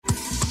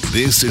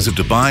This is a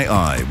Dubai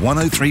Eye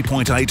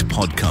 103.8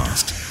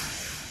 podcast.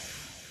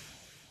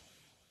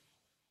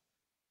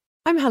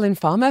 I'm Helen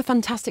Farmer.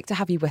 Fantastic to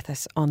have you with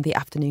us on the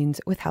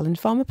Afternoons with Helen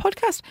Farmer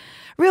podcast.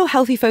 Real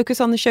healthy focus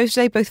on the show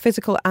today, both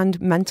physical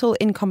and mental,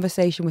 in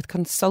conversation with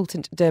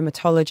consultant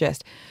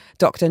dermatologist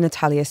Dr.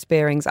 Natalia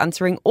Spearings,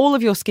 answering all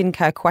of your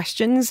skincare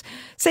questions,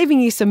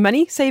 saving you some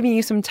money, saving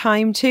you some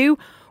time too,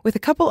 with a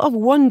couple of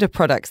wonder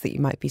products that you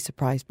might be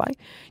surprised by.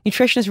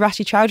 Nutritionist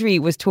Rashi Chowdhury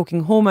was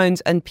talking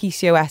hormones and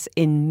PCOS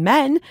in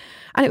men,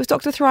 and it was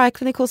Dr. Thoraiya,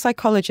 clinical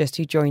psychologist,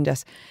 who joined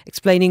us,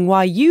 explaining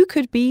why you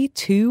could be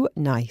too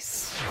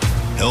nice.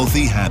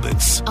 Healthy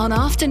habits. On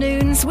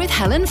Afternoons with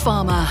Helen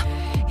Farmer.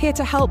 Here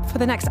to help for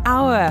the next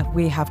hour,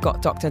 we have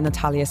got Dr.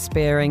 Natalia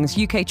Spearings,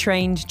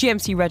 UK-trained,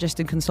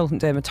 GMC-registered consultant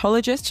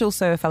dermatologist,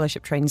 also a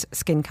fellowship-trained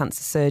skin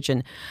cancer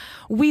surgeon.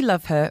 We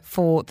love her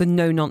for the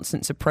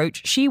no-nonsense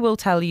approach. She will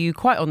tell you,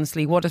 quite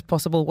honestly, what is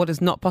possible, what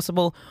is not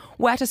possible,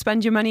 where to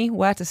spend your money,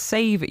 where to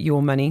save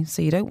your money,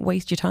 so you don't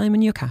waste your time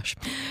and your cash.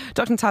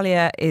 Dr.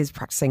 Natalia is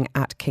practicing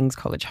at King's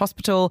College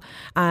Hospital,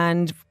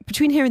 and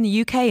between here and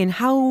the UK, and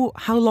how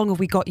long have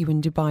we got you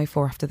in Dubai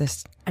for after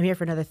this? I'm here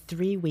for another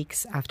 3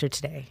 weeks after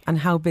today. And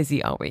how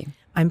busy are we?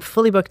 I'm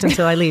fully booked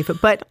until I leave,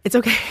 but it's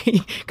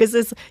okay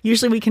because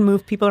usually we can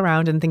move people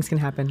around and things can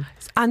happen.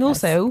 And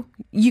also,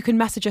 you can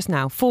message us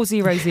now,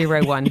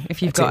 4001,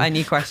 if you've got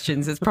any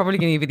questions. It's probably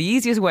going to be the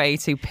easiest way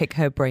to pick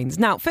her brains.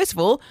 Now, first of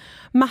all,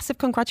 massive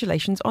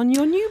congratulations on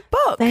your new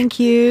book. Thank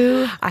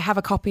you. I have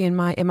a copy in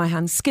my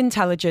hand,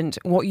 Skintelligent,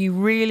 what you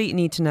really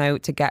need to know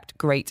to get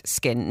great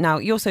skin. Now,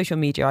 your social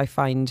media, I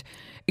find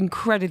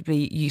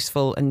incredibly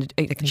useful and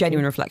a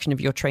genuine reflection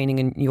of your training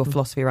and your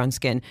philosophy around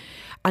skin.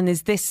 And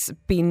has this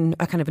been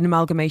a kind of an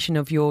amalgamation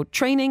of your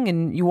training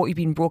and what you've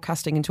been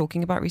broadcasting and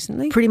talking about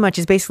recently? Pretty much.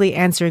 It's basically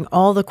answering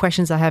all the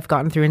questions I have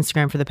gotten through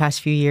Instagram for the past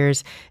few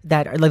years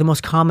that are like the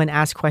most common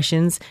asked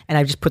questions, and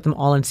I've just put them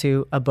all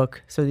into a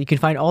book so that you can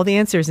find all the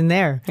answers in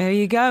there. There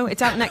you go.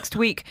 It's out next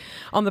week.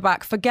 On the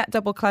back, forget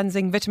double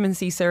cleansing, vitamin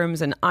C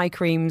serums and eye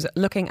creams.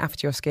 Looking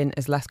after your skin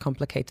is less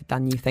complicated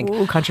than you think.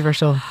 Ooh,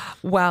 controversial.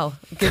 Well,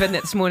 given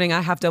that this morning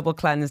I have double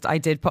cleansed, I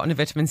did put on a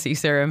vitamin C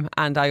serum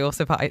and I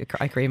also put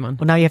eye cream on.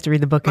 Well, now you have to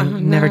read the book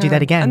and never do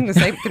that again. I'm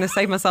going to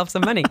save myself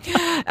some money.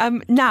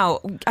 Now,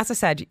 as I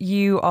said,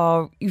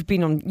 you've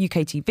been on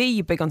UK TV,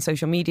 you're big on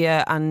social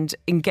media and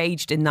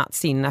engaged in that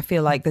scene. And I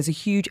feel like there's a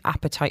huge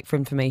appetite for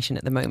information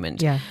at the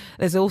moment. Yeah.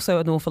 There's also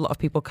an awful lot of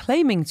people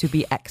claiming to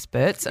be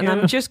experts. And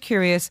I'm just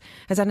curious,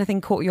 has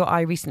anything caught your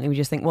eye recently? We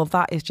just think, well,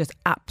 that is just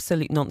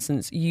absolute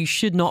nonsense. You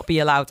should not be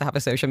allowed to have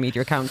a social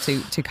media account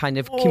to kind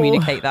of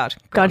communicate that.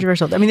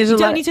 Controversial. I mean, there's you a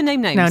lot. Don't need to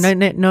name names.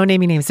 No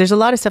naming names. There's a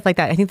lot of stuff like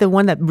that. I think the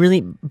one that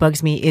really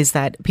bugs me is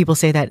that people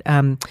say that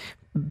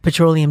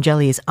petroleum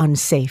jelly is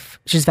unsafe,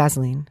 which is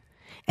Vaseline.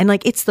 And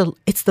like it's the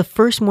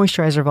first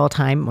moisturizer of all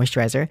time,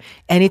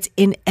 and it's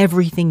in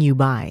everything you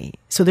buy.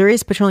 So there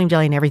is petroleum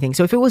jelly in everything.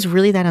 So if it was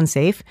really that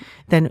unsafe,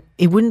 then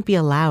it wouldn't be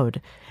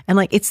allowed. And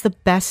like it's the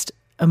best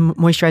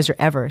moisturizer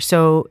ever.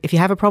 So if you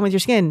have a problem with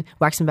your skin,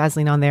 wax some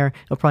Vaseline on there,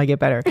 it'll probably get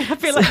better. I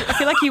feel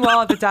like you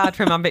are the dad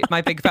from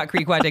my Big Fat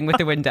Greek Wedding with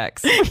the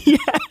Windex. Yeah.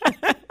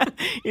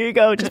 Here you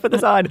go. Just put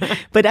this on.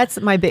 But that's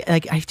my big,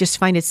 I just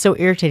find it so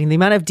irritating. The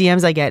amount of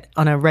DMs I get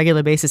on a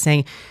regular basis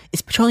saying,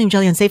 is petroleum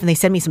jelly unsafe? And they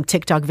send me some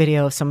TikTok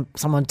video of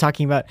someone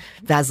talking about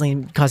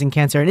Vaseline causing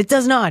cancer. And it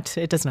does not.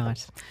 It does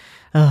not.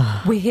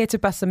 We're here to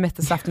bust a myth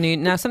this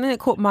afternoon. Now, something that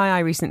caught my eye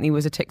recently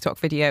was a TikTok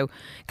video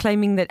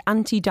claiming that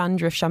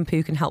anti-dandruff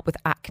shampoo can help with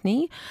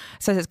acne. It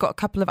says it's got a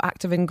couple of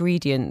active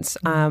ingredients.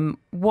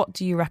 What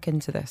do you reckon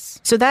to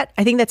this? So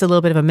I think that's a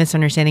little bit of a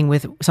misunderstanding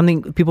with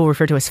something people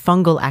refer to as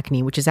fungal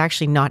acne, which is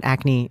actually not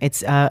acne.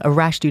 It's a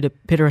rash due to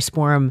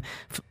Pityrosporum,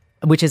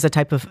 which is a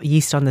type of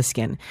yeast on the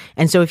skin.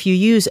 And so if you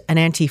use an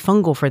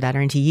antifungal for that, or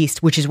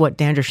anti-yeast, which is what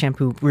dandruff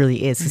shampoo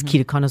really is, because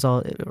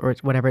ketoconazole or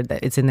whatever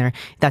it's in there,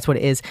 that's what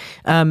it is,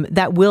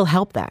 that will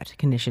help that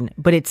condition.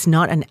 But it's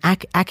not an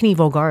acne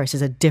vulgaris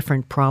is a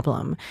different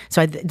problem.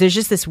 So there's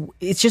just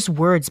it's just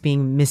words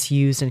being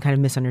misused and kind of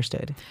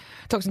misunderstood.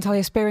 Dr.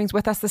 Natalia Spearings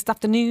with us this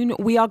afternoon.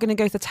 We are going to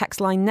go to the text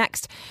line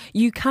next.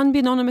 You can be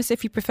anonymous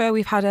if you prefer.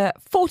 We've had a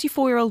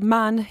 44-year-old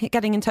man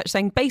getting in touch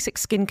saying basic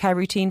skincare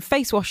routine,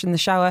 face wash in the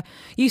shower,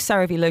 use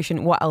CeraVe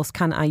lotion. What else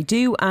can I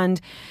do? And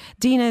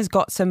Dina's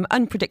got some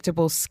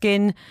unpredictable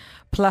skin.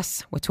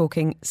 Plus, we're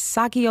talking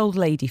saggy old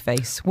lady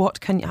face. What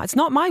can you... It's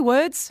not my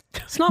words.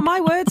 It's not my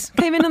words.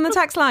 Came in on the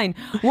text line.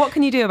 What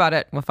can you do about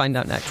it? We'll find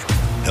out next.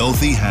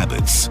 Healthy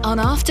habits. On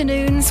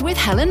Afternoons with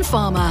Helen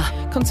Farmer.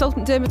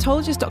 Consultant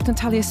dermatologist Dr.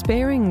 Natalia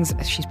Spearings.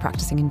 She's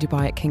practicing in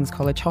Dubai at King's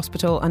College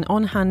Hospital and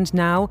on hand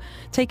now,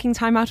 taking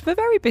time out of a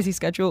very busy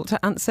schedule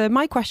to answer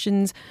my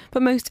questions,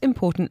 but most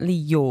importantly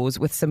yours,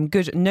 with some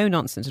good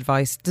no-nonsense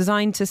advice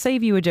designed to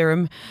save you a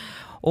dirham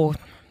or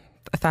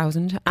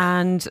 1,000,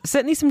 and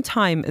certainly some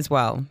time as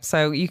well.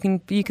 So you can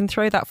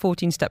throw that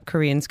 14-step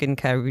Korean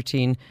skincare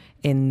routine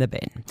in the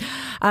bin.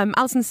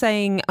 Alison's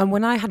saying,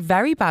 when I had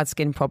very bad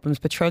skin problems,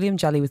 petroleum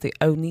jelly was the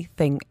only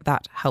thing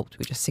that helped.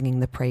 We're just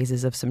singing the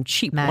praises of some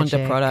cheap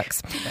Wonder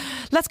products.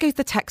 Let's go to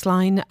the text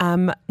line.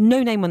 No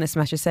name on this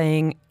message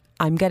saying,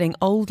 I'm getting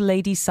old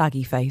lady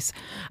saggy face.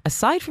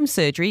 Aside from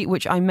surgery,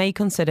 which I may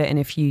consider in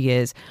a few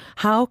years,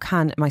 how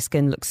can my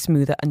skin look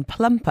smoother and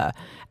plumper?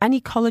 Any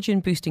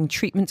collagen boosting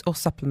treatments or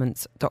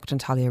supplements Dr.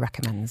 Natalia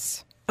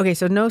recommends? Okay,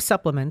 so no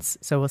supplements.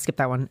 So we'll skip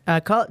that one.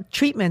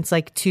 Treatments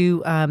like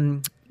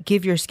to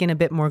give your skin a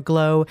bit more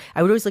glow.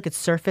 I would always look at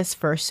surface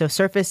first. So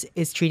surface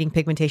is treating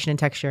pigmentation and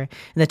texture.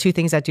 And the two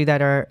things that do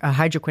that are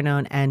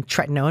hydroquinone and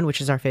tretinoin, which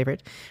is our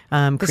favorite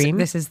cream.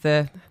 This is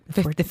the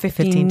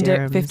 15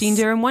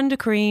 dirham Wonder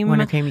Cream.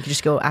 Wonder Cream. You can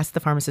just go ask the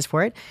pharmacist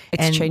for it.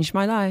 It's changed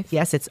my life.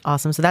 Yes, it's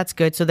awesome. So that's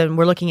good. So then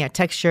we're looking at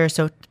texture.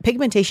 So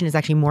pigmentation is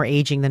actually more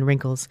aging than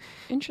wrinkles.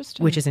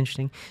 Interesting. Which is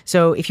interesting.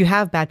 So if you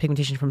have bad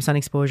pigmentation from sun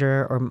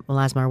exposure or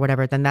melasma or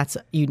whatever, then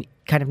you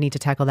kind of need to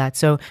tackle that.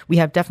 So we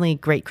have definitely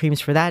great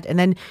creams for that. And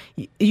then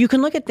you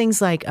can look at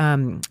things like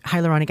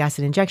hyaluronic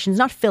acid injections,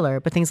 not filler,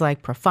 but things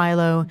like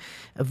Profhilo,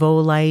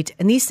 Volite.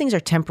 And these things are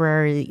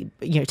temporarily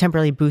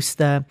boost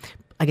the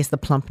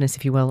plumpness,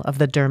 if you will, of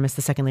the dermis,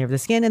 the second layer of the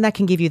skin. And that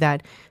can give you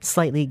that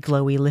slightly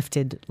glowy,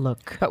 lifted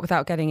look. But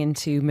without getting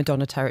into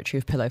Madonna territory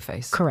of pillow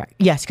face. Correct.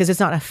 Yes, because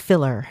it's not a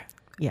filler.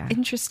 Yeah.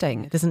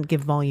 Interesting. It doesn't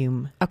give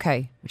volume.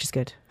 Okay. Which is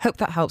good. Hope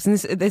that helps. And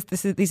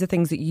these are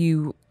things that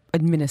you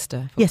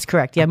administer. Yes,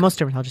 correct. Yeah, okay. Most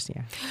dermatologists,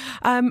 yeah.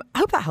 I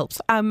hope that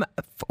helps.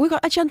 We've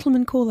got a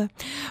gentleman caller.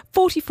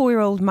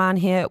 44-year-old man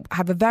here.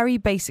 Have a very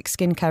basic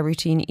skincare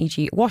routine,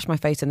 e.g. wash my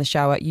face in the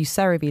shower, use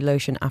CeraVe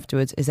lotion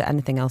afterwards. Is there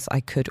anything else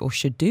I could or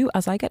should do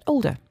as I get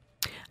older?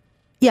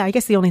 Yeah, I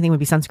guess the only thing would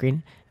be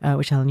sunscreen,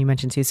 which Helen, you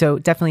mentioned too. So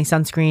definitely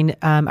sunscreen.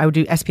 I would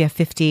do SPF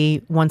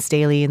 50 once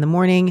daily in the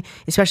morning,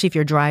 especially if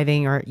you're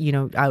driving or,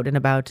 out and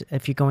about,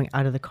 if you're going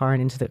out of the car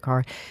and into the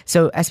car.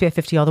 So SPF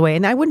 50 all the way.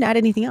 And I wouldn't add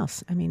anything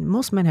else. I mean,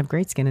 most men have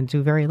great skin and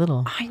do very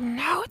little. I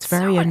know. It's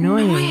very so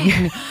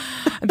annoying.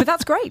 But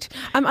that's great.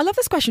 I love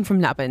this question from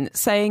Nabin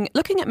saying,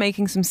 looking at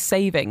making some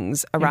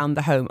savings around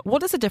the home,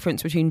 what is the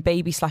difference between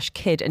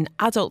baby/kid and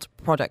adult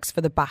products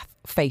for the bath,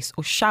 face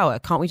or shower?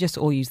 Can't we just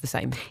all use the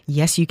same?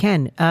 Yes, you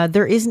can.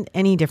 There isn't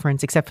any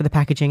difference except for the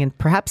packaging and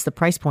perhaps the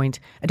price point.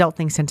 Adult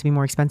things tend to be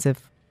more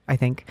expensive, I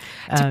think.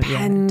 Depends.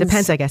 Yeah.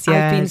 Depends, I guess.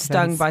 Yeah, I've been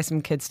stung by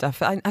some kid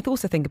stuff. I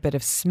also think a bit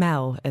of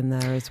smell in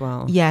there as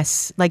well.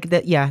 Yes, like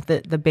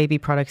the baby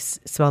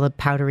products smell the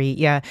powdery.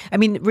 Yeah, I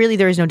mean, really,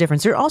 there is no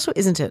difference. There also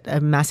isn't a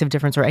massive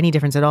difference or any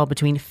difference at all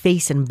between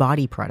face and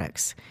body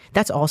products.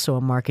 That's also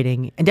a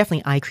marketing, and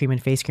definitely eye cream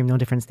and face cream, no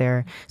difference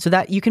there. So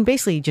that you can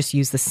basically just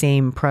use the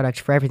same product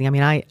for everything. I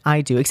mean,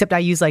 I do, except I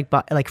use like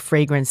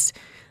fragranced,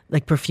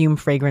 like perfume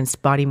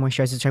fragranced body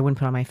moisturizers, which I wouldn't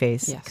put on my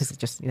face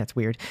because that's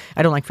weird.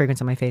 I don't like fragrance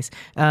on my face.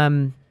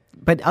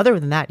 But other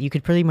than that, you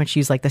could pretty much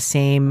use like the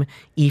same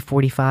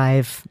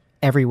E45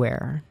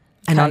 everywhere.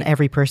 And on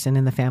every person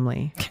in the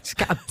family. Just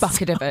get a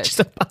bucket of it. Just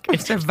a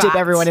bucket. Just dip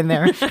everyone in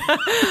there.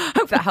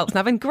 Hope that helps,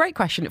 Navin. Great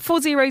question.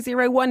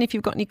 4001 if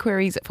you've got any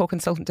queries for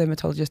consultant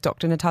dermatologist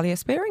Dr. Natalia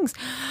Spearings.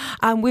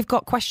 We've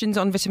got questions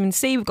on vitamin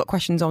C. We've got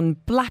questions on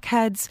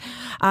blackheads.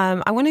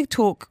 I want to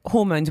talk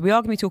hormones. We are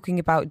going to be talking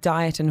about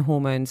diet and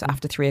hormones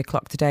after 3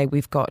 o'clock today.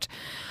 We've got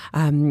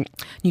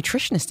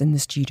nutritionists in the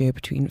studio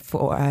between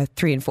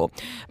 3 and 4.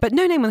 But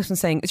no name on this one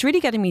saying, it's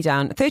really getting me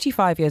down.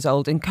 35 years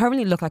old and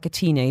currently look like a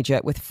teenager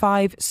with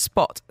 5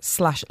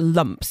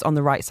 spot/lumps on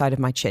the right side of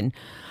my chin.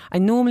 I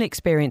normally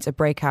experience a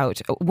breakout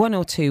 1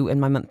 or 2 in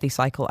my monthly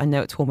cycle. I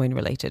know it's hormone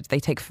related. They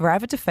take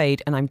forever to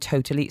fade and I'm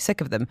totally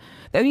sick of them.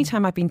 The only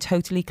time I've been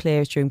totally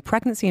clear is during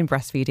pregnancy and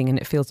breastfeeding, and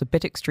it feels a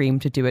bit extreme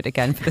to do it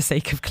again for the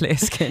sake of clear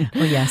skin.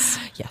 Well, yes.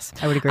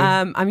 I would agree.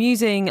 I'm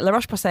using La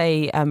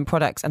Roche-Posay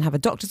products and have a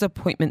doctor's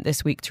appointment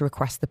this week to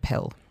request the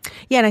pill.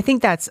 Yeah, and I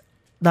think that's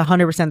the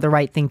 100% the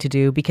right thing to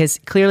do, because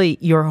clearly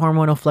your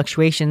hormonal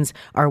fluctuations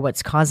are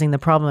what's causing the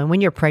problem. And when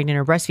you're pregnant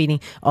or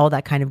breastfeeding, all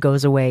that kind of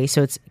goes away.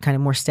 So it's kind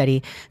of more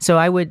steady. So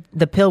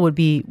the pill would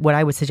be what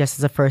I would suggest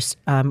as a first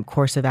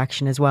course of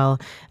action as well.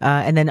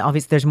 And then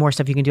obviously there's more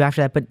stuff you can do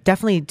after that, but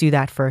definitely do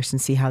that first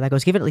and see how that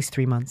goes. Give it at least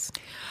 3 months.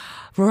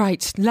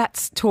 Right.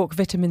 Let's talk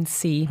vitamin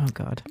C. Oh,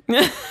 God.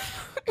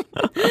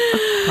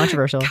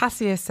 Controversial.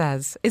 Cassia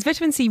says, is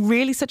vitamin C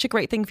really such a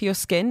great thing for your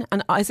skin,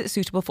 and is it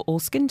suitable for all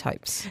skin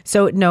types?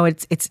 So no,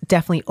 it's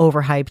definitely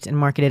overhyped and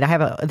marketed.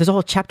 There's a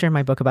whole chapter in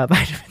my book about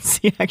vitamin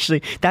C,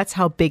 actually. That's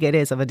how big it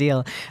is of a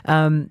deal.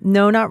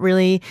 No, not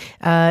really.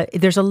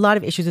 There's a lot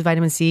of issues with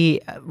vitamin C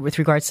with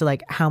regards to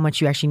like how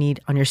much you actually need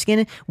on your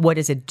skin. What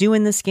does it do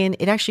in the skin?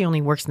 It actually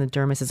only works in the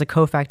dermis as a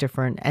cofactor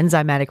for an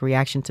enzymatic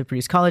reaction to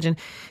produce collagen.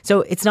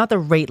 So it's not the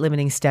rate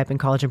limiting step in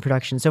collagen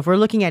production. So if we're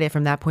looking at it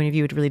from that point of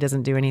view, it really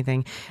doesn't do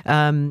anything.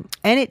 And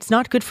it's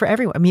not good for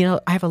everyone. I mean,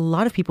 I have a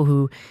lot of people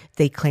who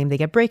they claim they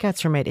get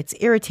breakouts from it. It's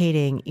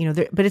irritating,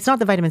 but it's not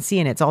the vitamin C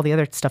in it. It's all the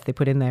other stuff they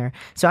put in there.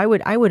 So I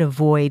would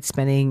avoid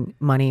spending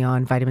money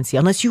on vitamin C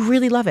unless you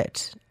really love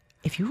it.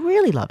 If you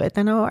really love it,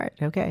 then all right,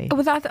 okay.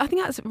 Well, I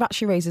think that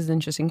actually raises an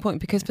interesting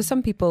point, because for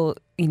some people,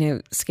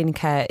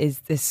 skincare is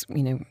this,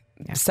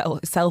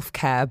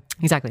 self-care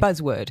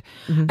buzzword.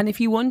 And if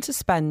you want to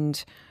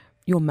spend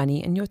your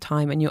money and your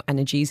time and your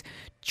energies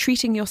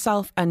treating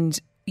yourself and,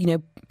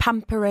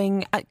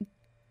 pampering,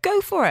 go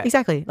for it.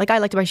 Exactly. Like I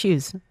like to buy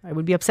shoes. I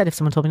would be upset if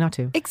someone told me not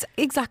to.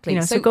 Exactly.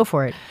 So go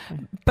for it.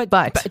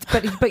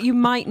 But you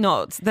might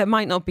not. There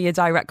might not be a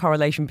direct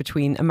correlation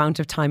between amount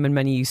of time and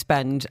money you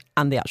spend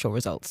and the actual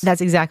results. That's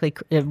exactly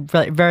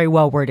very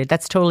well worded.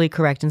 That's totally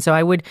correct. And so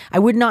I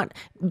would not.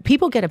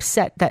 People get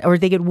upset or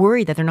they get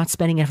worried that they're not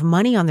spending enough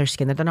money on their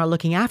skin, that they're not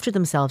looking after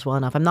themselves well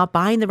enough. I'm not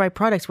buying the right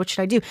products. What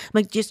should I do? I'm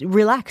like, just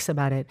relax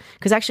about it,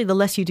 because actually the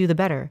less you do, the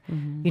better.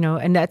 And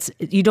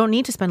you don't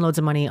need to spend loads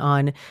of money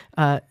on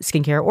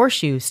skincare or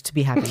shoes to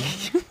be happy.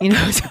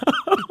 So.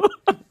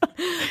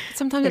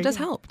 Sometimes it does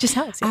help. Just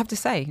helps. I have to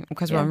say,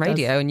 because we're on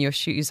radio and your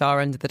shoes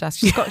are under the desk.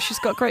 She's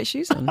got great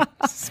shoes on.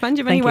 Spend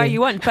your money where you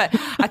want. But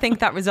I think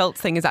that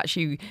results thing is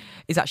actually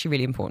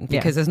really important,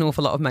 because there's an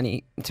awful lot of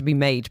money to be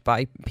made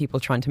by people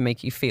trying to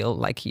make you feel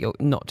like you're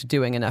not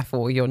doing enough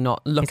or you're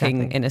not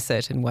looking in a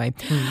certain way.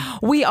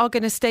 We are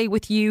going to stay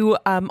with you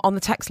on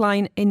the text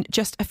line in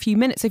just a few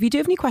minutes. So if you do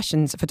have any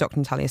questions for Dr.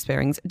 Natalia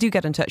Spearings, do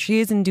get in touch. She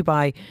is in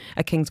Dubai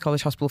at King's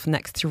College Hospital for the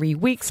next 3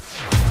 weeks.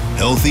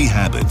 Healthy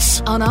habits.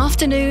 On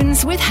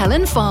Afternoons with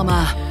Helen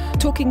Farmer.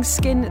 Talking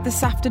skin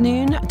this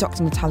afternoon,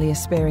 Dr. Natalia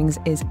Spearings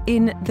is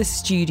in the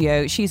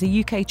studio. She's a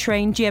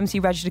UK-trained,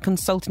 GMC-registered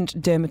consultant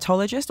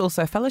dermatologist,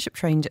 also a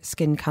fellowship-trained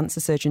skin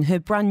cancer surgeon. Her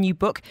brand new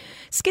book,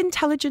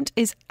 Skintelligent,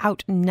 is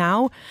out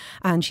now,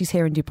 and she's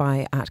here in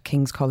Dubai at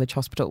King's College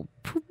Hospital.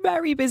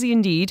 Very busy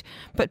indeed,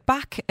 but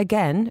back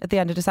again at the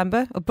end of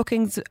December. Are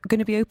bookings going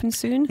to be open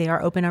soon? They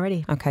are open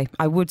already. Okay,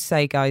 I would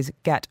say, guys,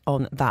 get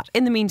on that.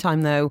 In the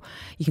meantime, though,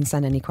 you can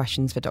send any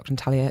questions for Dr.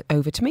 Natalia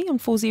over to me on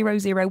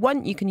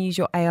 4001. You can use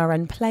your ARN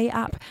Play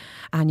app,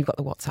 and you've got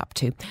the WhatsApp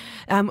too.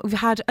 We've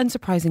had,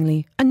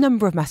 unsurprisingly, a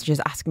number of messages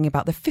asking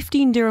about the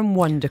 15 dirham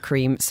Wonder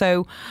Cream.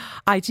 So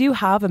I do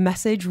have a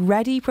message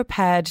ready,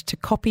 prepared to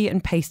copy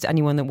and paste to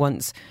anyone that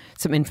wants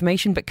some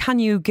information, but can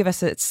you give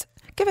it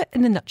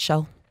in a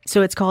nutshell?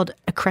 So it's called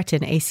Acretin,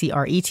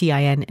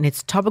 Acretin, and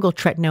it's topical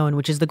tretinoin,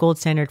 which is the gold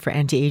standard for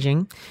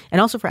anti-aging and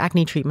also for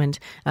acne treatment.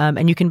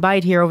 And you can buy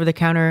it here over the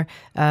counter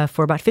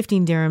for about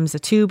 15 dirhams a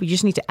tube. You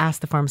just need to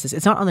ask the pharmacist.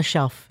 It's not on the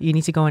shelf. You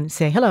need to go and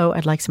say, hello,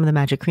 I'd like some of the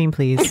magic cream,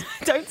 please.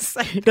 Don't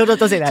say No, don't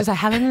say that. Just like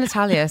Helen and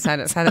Natalia said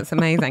it's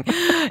amazing.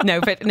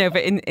 No, but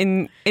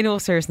in all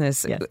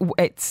seriousness,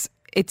 it's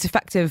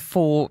effective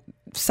for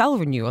cell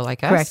renewal, I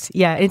guess. Correct.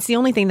 Yeah. It's the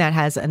only thing that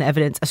has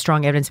a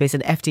strong evidence base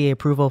and FDA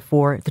approval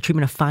for the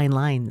treatment of fine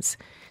lines.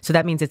 So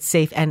that means it's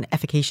safe and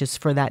efficacious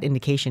for that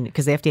indication,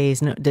 because the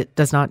FDA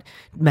does not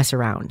mess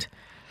around.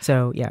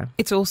 So, yeah.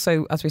 It's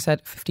also, as we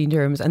said, 15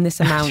 dirhams, and this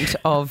amount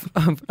of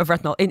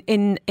retinol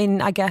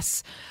in I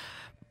guess,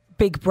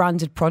 big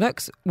branded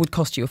products would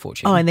cost you a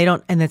fortune. Oh,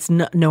 and that's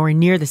nowhere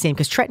near the same,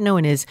 because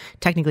tretinoin is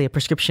technically a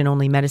prescription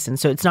only medicine.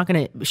 So it's not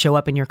going to show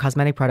up in your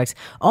cosmetic products.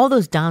 All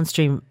those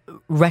downstream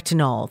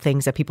retinol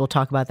things that people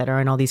talk about that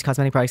are in all these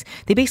cosmetic products,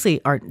 they basically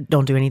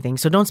don't do anything.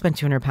 So don't spend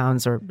 200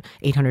 pounds or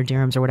 800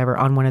 dirhams or whatever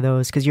on one of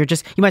those, because you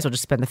might as well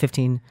just spend the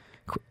 15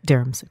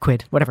 dirhams,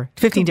 quid, whatever.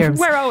 15 dirhams.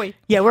 Where are we?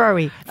 Yeah, where are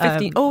we?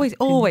 15.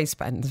 Always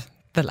spend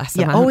the less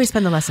amount. Yeah, always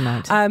spend the less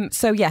amount.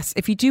 So yes,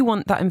 if you do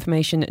want that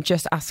information,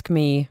 just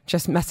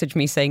message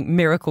me saying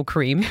miracle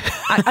cream.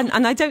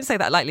 and I don't say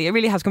that lightly. It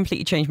really has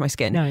completely changed my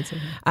skin. No, it's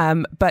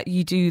okay. But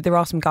there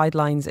are some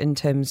guidelines in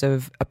terms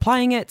of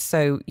applying it.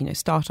 So,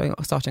 starting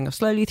off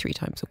slowly 3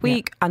 times a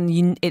week. Yeah.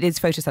 And it is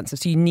photosensitive.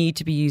 So you need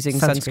to be using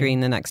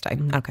sunscreen the next day.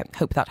 Mm-hmm. Okay,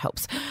 hope that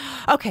helps.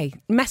 Okay,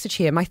 message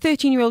here. My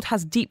 13-year-old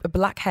has deep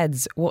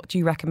blackheads. What do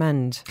you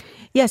recommend?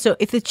 Yeah, so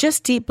if it's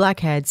just deep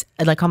blackheads,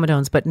 like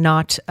comedones, but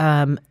not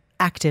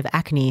active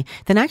acne,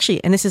 then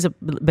actually, and this is a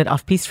bit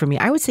off piece for me,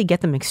 I would say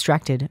get them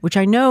extracted, which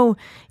I know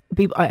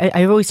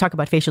I always talk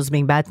about facials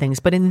being bad things,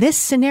 but in this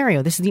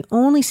scenario, this is the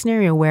only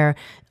scenario where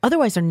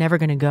otherwise they're never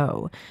going to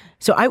go.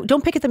 So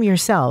don't pick at them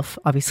yourself,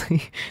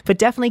 obviously, but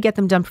definitely get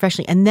them done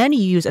professionally. And then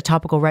you use a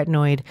topical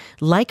retinoid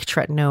like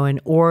tretinoin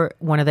or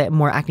one of the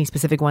more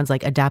acne-specific ones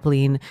like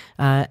adapalene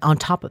on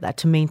top of that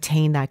to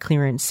maintain that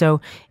clearance. So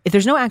if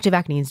there's no active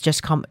acne, it's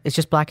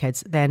just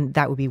blackheads, then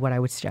that would be what I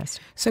would suggest.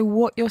 So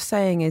what you're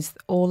saying is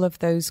all of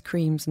those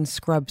creams and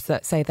scrubs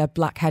that say they're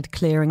blackhead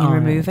clearing and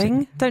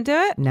removing, don't do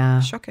it?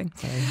 No. Shocking.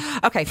 Sorry.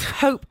 Okay,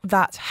 hope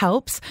that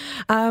helps.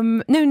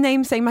 No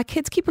name saying, my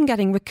kids keep on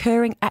getting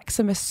recurring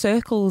eczema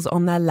circles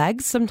on their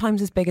legs,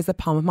 sometimes as big as the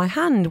palm of my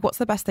hand. What's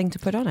the best thing to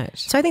put on it?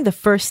 So I think the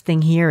first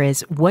thing here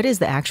is, what is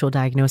the actual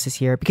diagnosis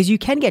here? Because you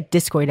can get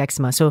discoid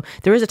eczema. So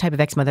there is a type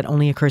of eczema that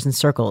only occurs in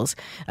circles.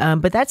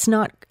 But that's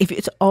not, if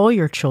it's all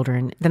your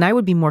children, then I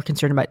would be more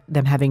concerned about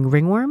them having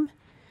ringworm,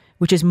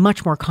 which is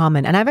much more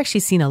common. And I've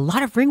actually seen a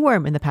lot of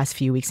ringworm in the past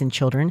few weeks in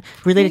children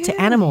related to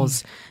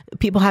animals.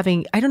 People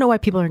having, I don't know why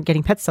people aren't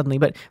getting pets suddenly,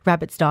 but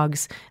rabbits,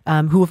 dogs,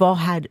 who have all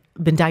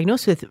been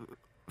diagnosed with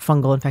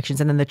fungal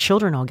infections, and then the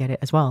children all get it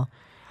as well.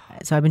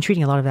 So I've been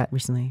treating a lot of that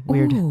recently.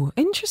 Weird. Ooh,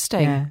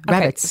 interesting. Yeah. Okay,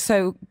 Rabbits.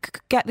 so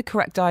get the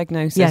correct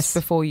diagnosis Yes.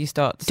 before you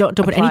start. Don't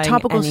put any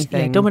topical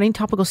anything. don't put any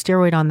topical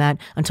steroid on that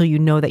until you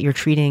know that you're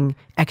treating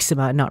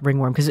eczema, not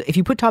ringworm. Because if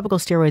you put topical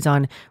steroids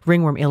on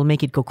ringworm, it'll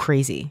make it go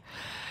crazy.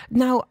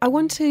 Now, I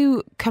want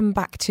to come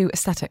back to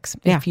aesthetics,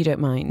 if you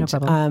don't mind. No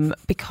problem.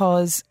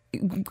 Because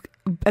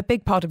a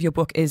big part of your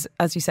book is,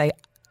 as you say,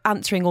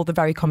 answering all the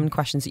very common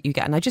questions that you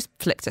get. And I just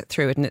flicked it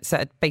through it and it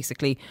said,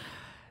 basically,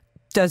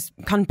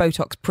 can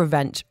Botox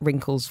prevent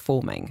wrinkles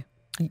forming?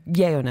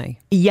 Yay or nay?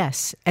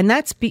 Yes. And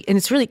and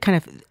it's really kind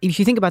of, if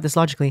you think about this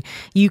logically,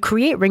 you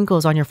create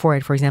wrinkles on your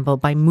forehead, for example,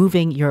 by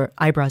moving your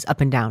eyebrows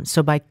up and down.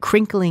 So by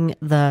crinkling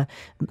the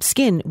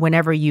skin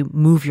whenever you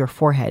move your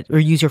forehead or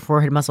use your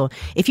forehead muscle,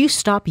 if you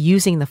stop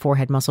using the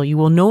forehead muscle, you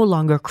will no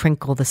longer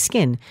crinkle the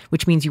skin,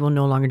 which means you will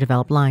no longer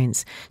develop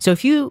lines. So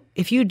if you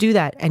do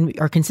that and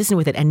are consistent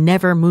with it and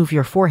never move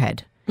your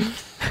forehead,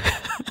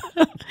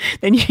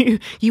 then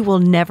you will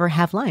never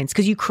have lines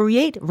because you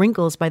create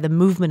wrinkles by the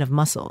movement of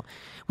muscle,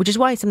 which is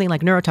why something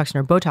like neurotoxin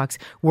or Botox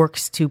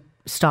works to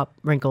stop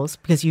wrinkles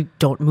because you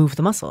don't move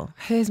the muscle.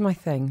 Here's my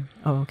thing.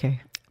 Oh,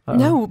 okay. Uh-oh.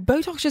 No,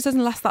 Botox just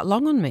doesn't last that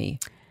long on me.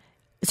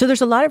 So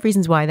there's a lot of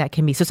reasons why that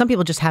can be. So some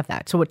people just have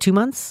that. So what, 2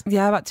 months?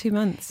 Yeah, about 2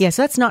 months. Yeah,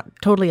 so that's not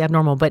totally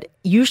abnormal. But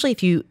usually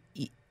if you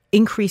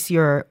increase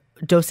your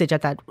dosage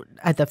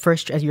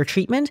at your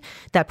treatment,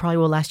 that probably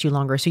will last you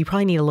longer. So you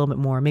probably need a little bit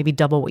more, maybe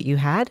double what you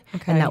had,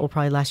 and that will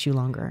probably last you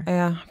longer.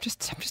 Yeah, I'm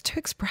just too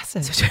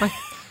expressive.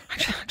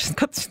 I've just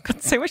got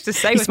so much to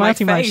say with smile my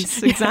too much.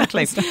 face.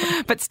 Exactly.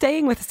 But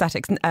staying with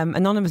aesthetics,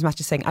 Anonymous Match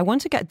is saying, I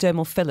want to get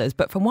dermal fillers,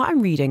 but from what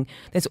I'm reading,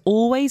 there's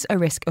always a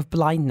risk of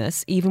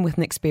blindness, even with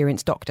an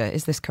experienced doctor.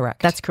 Is this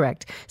correct? That's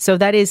correct. So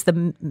that is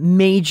the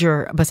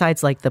major,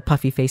 besides like the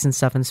puffy face and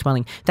stuff and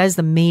swelling, that is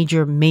the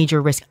major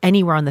risk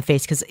anywhere on the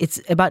face because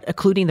it's about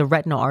occluding the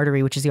retinal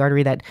artery, which is the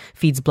artery that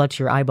feeds blood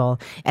to your eyeball.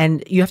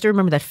 And you have to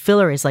remember that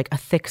filler is like a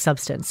thick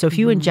substance. So if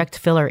you inject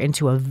filler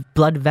into a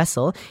blood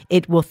vessel,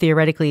 it will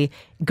theoretically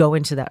go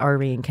into that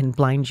artery and can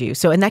blind you.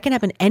 So, and that can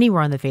happen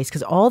anywhere on the face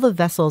because all the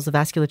vessels, the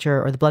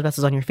vasculature or the blood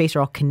vessels on your face are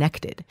all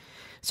connected.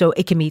 So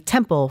it can be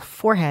temple,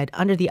 forehead,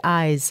 under the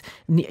eyes,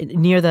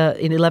 near the,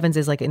 in 11s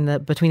is like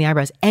between the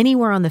eyebrows,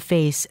 anywhere on the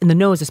face, in the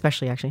nose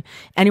especially actually,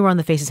 anywhere on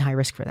the face is high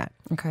risk for that.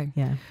 Okay.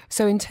 Yeah.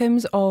 So in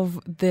terms of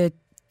the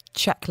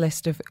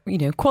checklist of,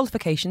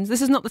 qualifications,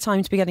 this is not the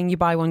time to be getting you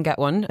buy one, get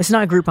one. It's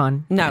not a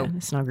Groupon. No. Yeah,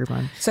 it's not a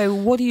Groupon. So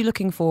what are you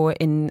looking for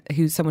in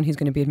someone who's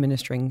going to be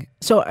administering?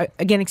 So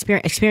again,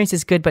 experience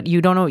is good, but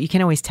you don't know, you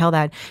can't always tell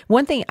that.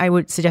 One thing I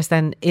would suggest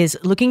then is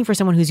looking for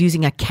someone who's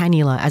using a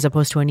cannula as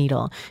opposed to a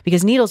needle,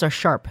 because needles are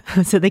sharp,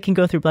 so they can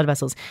go through blood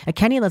vessels. A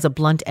cannula is a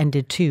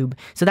blunt-ended tube,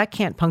 so that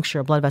can't puncture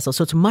a blood vessel,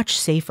 so it's much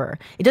safer.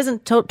 It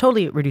doesn't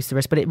totally reduce the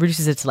risk, but it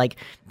reduces it to like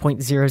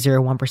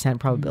 0.001%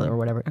 probability or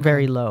whatever,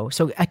 very low.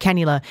 So a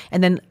cannula.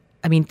 And then,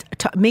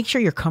 make sure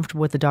you're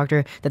comfortable with the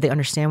doctor, that they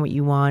understand what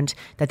you want,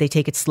 that they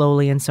take it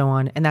slowly and so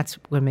on. And that's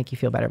what will make you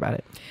feel better about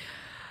it.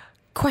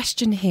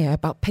 Question here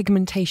about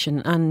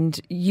pigmentation,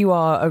 and you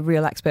are a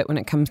real expert when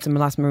it comes to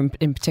melasma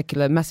in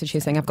particular. Message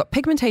here saying, I've got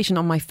pigmentation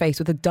on my face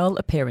with a dull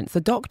appearance.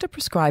 The doctor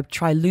prescribed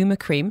Triluma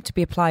cream to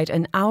be applied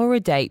an hour a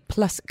day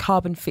plus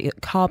carbon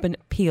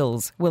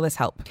peels. Will this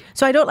help?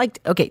 So I don't like,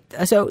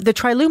 so the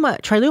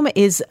Triluma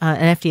is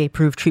an FDA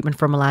approved treatment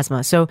for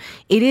melasma. So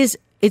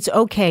it's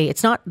okay.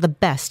 It's not the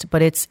best,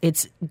 but it's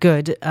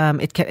good.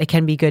 It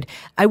can be good.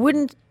 I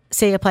wouldn't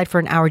say applied for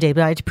an hour a day,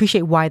 but I'd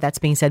appreciate why that's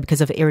being said because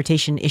of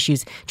irritation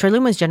issues.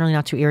 Triluma is generally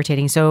not too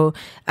irritating. So,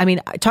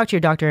 talk to your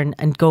doctor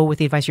and go with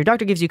the advice your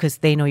doctor gives you because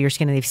they know your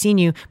skin and they've seen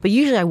you. But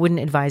usually I wouldn't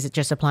advise it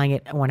just applying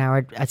it 1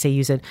 hour. I'd say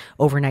use it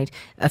overnight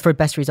for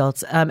best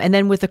results. And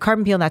then with the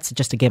carbon peel, that's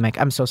just a gimmick.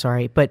 I'm so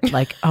sorry. But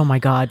oh my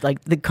God,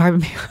 the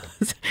carbon peel,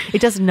 it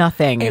does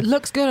nothing. It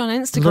looks good on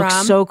Instagram. It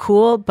looks so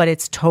cool, but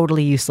it's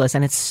totally useless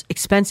and it's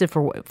expensive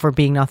for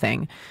being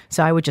nothing.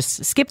 So I would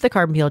just skip the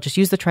carbon peel, just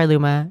use the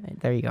Triluma.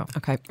 There you go.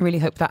 Okay. Really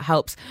hope that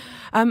helps.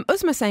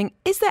 Uzma saying,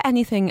 is there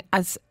anything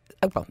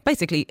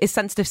basically, is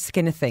sensitive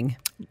skin a thing?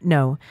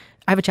 No.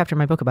 I have a chapter in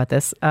my book about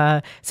this.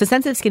 So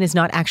sensitive skin is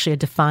not actually a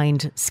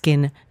defined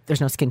skin.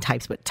 There's no skin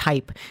types, but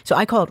type. So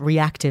I call it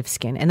reactive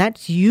skin. And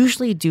that's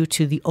usually due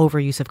to the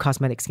overuse of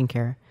cosmetic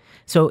skincare.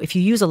 So if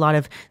you use a lot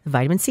of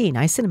vitamin C,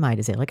 niacinamide,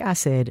 azelaic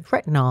acid,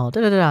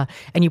 retinol,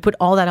 and you put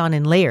all that on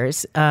in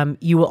layers,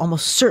 you will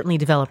almost certainly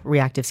develop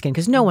reactive skin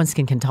because no one's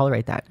skin can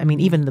tolerate that.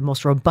 Even the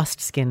most robust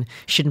skin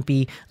shouldn't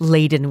be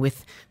laden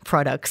with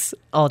products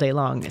all day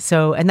long.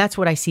 So, and that's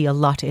what I see a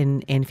lot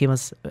in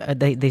females.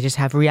 They just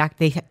have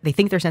they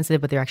think they're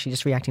sensitive, but they're actually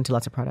just reacting to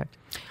lots of product.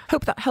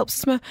 Hope that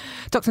helps.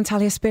 Dr.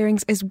 Natalia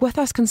Spearings is with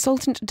us,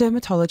 consultant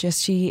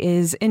dermatologist. She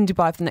is in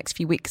Dubai for the next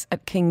few weeks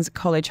at King's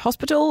College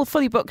Hospital,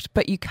 fully booked,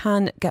 but you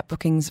can get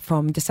bookings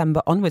from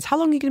December onwards. How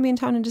long are you going to be in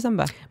town in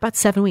December? About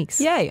 7 weeks.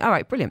 Yay. All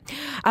right, brilliant.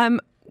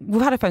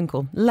 We've had a phone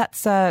call.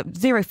 Let's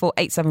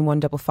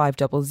 04871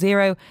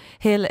 5500.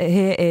 Here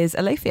is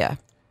Alethea.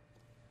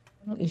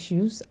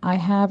 Issues. I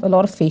have a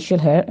lot of facial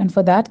hair, and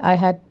for that I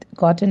had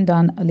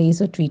done a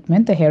laser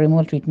treatment, the hair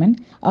removal treatment.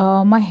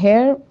 My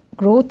hair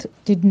growth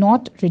did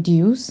not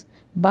reduce,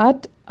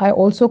 but I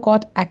also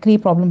got acne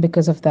problem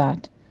because of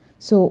that.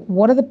 So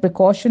what are the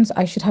precautions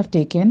I should have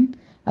taken,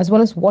 as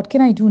well as what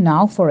can I do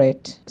now for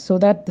it so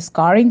that the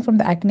scarring from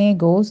the acne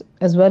goes,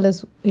 as well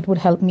as it would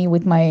help me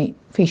with my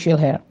facial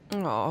hair?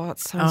 Oh, that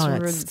sounds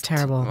that's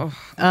terrible.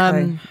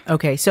 Oh,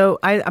 Okay, so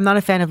I'm not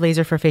a fan of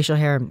laser for facial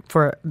hair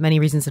for many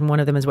reasons, and one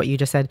of them is what you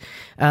just said.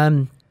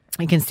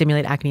 It can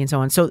stimulate acne and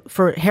so on. So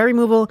for hair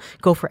removal,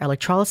 go for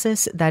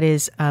electrolysis. That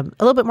is a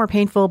little bit more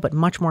painful, but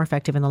much more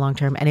effective in the long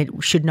term. And it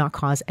should not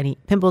cause any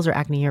pimples or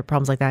acne or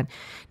problems like that.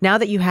 Now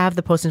that you have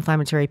the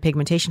post-inflammatory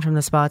pigmentation from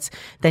the spots,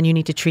 then you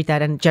need to treat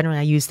that. And generally,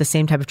 I use the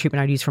same type of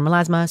treatment I'd use for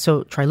melasma.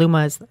 So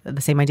Triluma is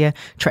the same idea.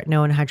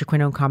 Tretinoin,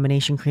 hydroquinone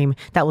combination cream.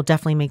 That will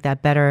definitely make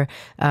that better.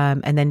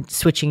 And then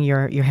switching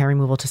your hair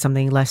removal to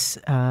something less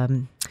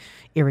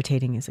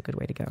irritating is a good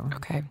way to go.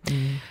 Okay.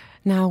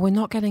 Now, we're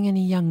not getting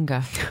any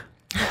younger.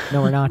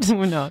 No, we're not.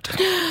 We're not.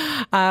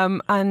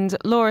 And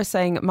Laura's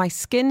saying, my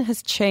skin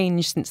has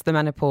changed since the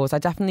menopause. I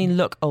definitely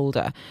look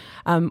older.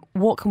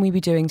 What can we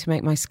be doing to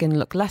make my skin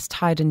look less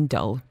tired and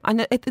dull?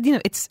 And it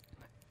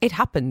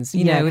happens.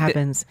 It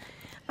happens.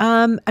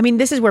 I mean,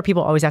 this is where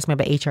people always ask me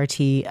about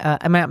HRT.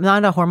 I'm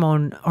not a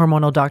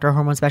hormonal doctor or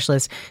hormone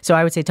specialist, so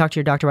I would say talk to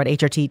your doctor about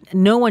HRT.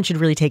 No one should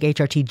really take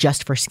HRT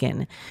just for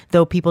skin,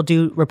 though people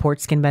do report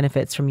skin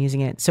benefits from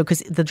using it. So, because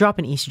the drop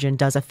in estrogen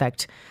does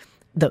affect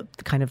the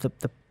kind of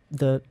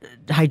the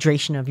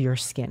hydration of your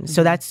skin.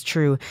 So that's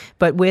true.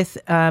 But with,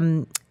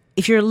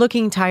 if you're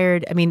looking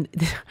tired, I mean,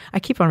 I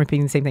keep on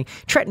repeating the same thing.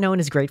 Tretinoin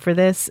is great for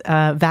this.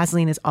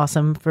 Vaseline is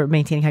awesome for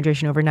maintaining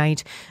hydration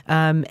overnight.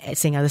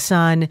 Staying out of the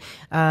sun,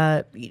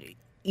 and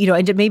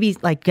maybe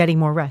like getting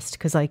more rest.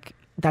 Cause like,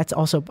 that's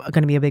also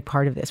going to be a big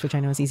part of this, which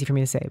I know is easy for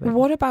me to say. But.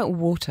 What about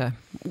water?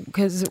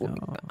 Because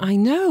I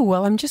know,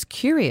 well, I'm just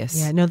curious.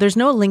 Yeah, no, there's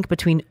no link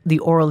between the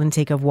oral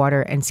intake of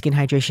water and skin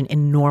hydration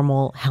in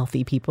normal,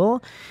 healthy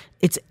people.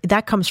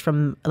 That comes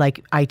from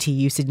like IT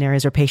usage in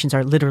areas where patients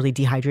are literally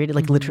dehydrated,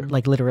 like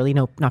literally,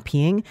 no, not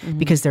peeing,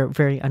 because they're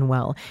very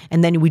unwell.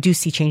 And then we do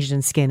see changes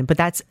in skin, but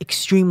that's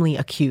extremely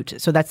acute.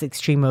 So that's the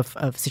extreme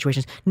of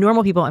situations.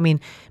 Normal people, I mean,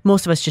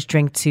 most of us just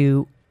drink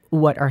to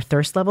what our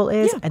thirst level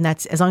is. Yeah. And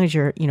that's, as long as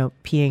you're,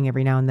 peeing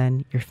every now and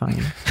then, you're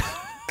fine.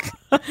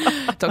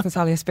 Dr.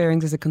 Natalia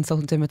Spearings is a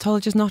consultant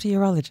dermatologist, not a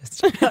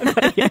urologist.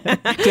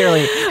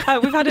 Clearly.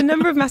 We've had a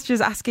number of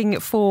messages asking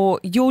for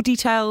your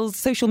details,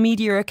 social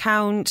media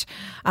account,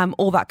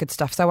 all that good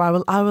stuff. So I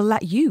will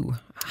let you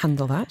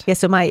handle that. Yeah,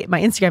 so my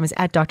Instagram is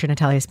at Dr.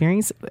 Natalia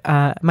Spearings.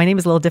 My name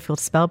is a little difficult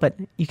to spell, but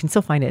you can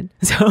still find it.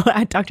 So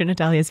at Dr.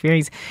 Natalia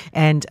Spearings.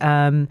 And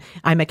I'm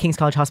at King's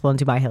College Hospital in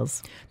Dubai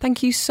Hills.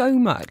 Thank you so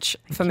much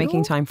for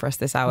making time for us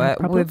this hour.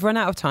 No We've run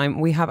out of time.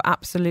 We have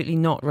absolutely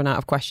not run out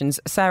of questions.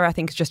 Sarah, I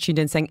think, has just tuned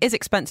in saying, is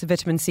expensive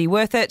vitamin C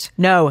worth it?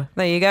 No.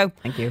 There you go.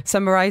 Thank you.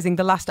 Summarising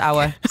the last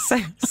hour.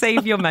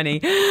 Save your money.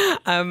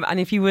 And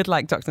if you would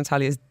like Dr.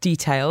 Natalia's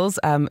details,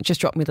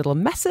 just drop me a little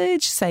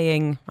message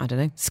saying, I don't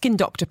know, skin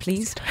doctor,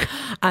 please.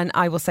 And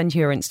I will send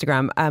you her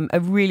Instagram. A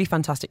really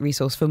fantastic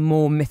resource for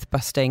more myth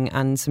busting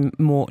and some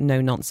more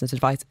no nonsense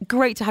advice.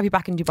 Great to have you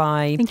back in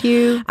Dubai. Thank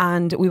you.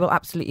 And we will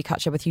absolutely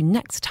catch up with you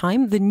next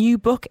time. The new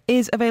book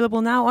is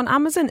available now on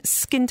Amazon,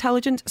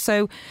 Skintelligent.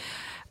 So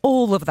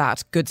all of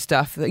that good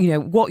stuff,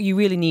 what you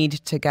really need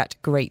to get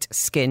great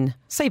skin,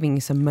 saving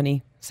you some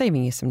money,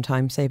 saving you some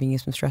time, saving you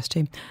some stress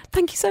too.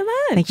 Thank you so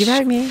much. Thank you for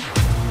having me.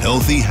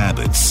 Healthy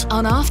habits.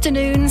 On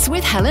Afternoons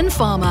with Helen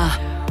Farmer.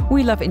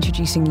 We love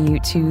introducing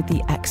you to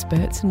the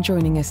experts, and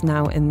joining us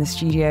now in the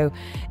studio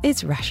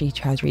is Rashi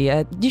Chaudhry,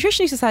 a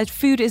nutritionist who says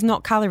food is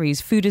not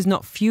calories, food is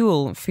not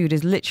fuel, food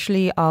is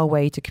literally our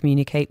way to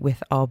communicate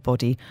with our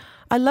body.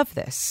 I love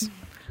this.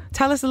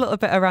 Tell us a little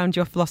bit around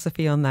your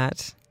philosophy on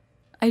that.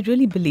 I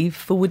really believe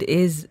food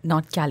is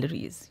not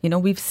calories.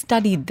 We've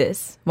studied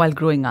this while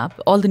growing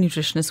up. All the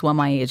nutritionists who are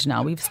my age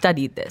now, we've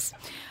studied this.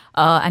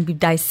 And we've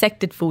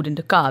dissected food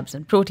into carbs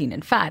and protein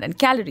and fat and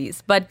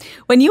calories. But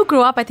when you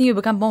grow up, I think you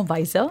become more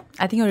wiser.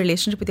 I think your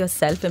relationship with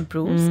yourself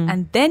improves.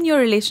 And then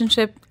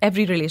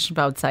every relationship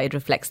outside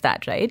reflects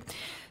that, right?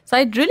 So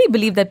I really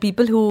believe that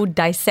people who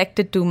dissect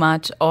it too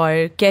much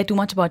or care too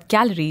much about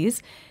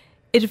calories,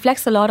 it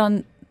reflects a lot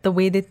on the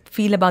way they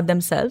feel about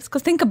themselves.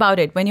 Because think about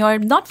it, when you're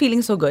not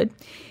feeling so good,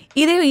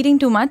 either you're eating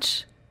too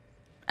much,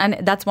 and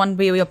that's one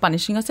way you're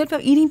punishing yourself, or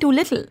eating too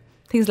little.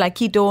 Things like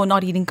keto,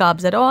 not eating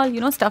carbs at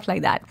all, stuff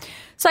like that.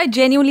 So I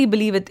genuinely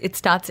believe it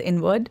starts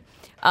inward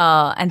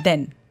and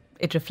then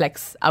it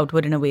reflects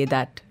outward in a way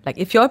that, like,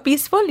 if you're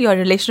peaceful, your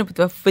relationship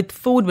with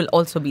food will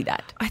also be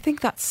that. I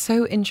think that's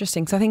so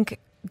interesting. So I think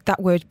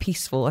that word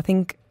peaceful, I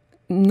think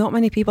not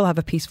many people have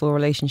a peaceful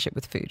relationship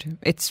with food.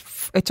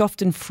 It's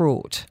often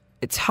fraught.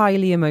 It's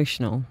highly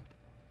emotional.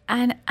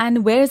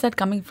 And where is that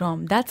coming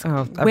from? That's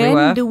everywhere.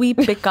 When do we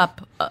pick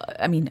up,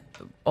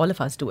 all of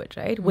us do it,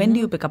 right? When do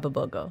you pick up a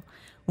burger?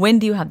 When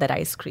do you have that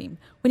ice cream?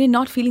 When you're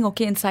not feeling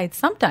okay inside.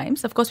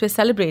 Sometimes, of course, we're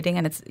celebrating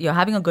and you're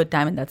having a good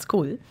time and that's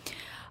cool.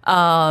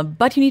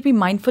 But you need to be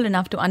mindful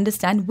enough to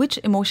understand which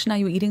emotion are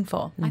you eating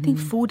for. I think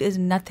food is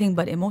nothing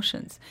but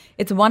emotions.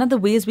 It's one of the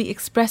ways we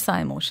express our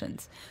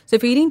emotions. So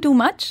if you're eating too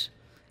much,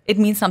 it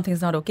means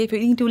something's not okay. If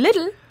you're eating too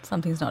little,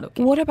 something's not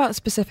okay. What about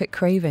specific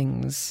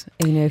cravings?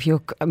 If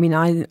you're,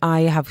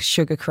 I have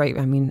sugar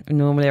craving.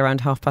 Normally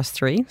around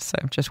 3:30. So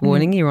I'm just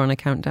warning you're on a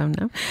countdown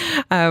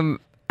now.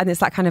 And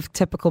it's that kind of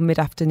typical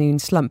mid-afternoon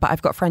slump. But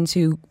I've got friends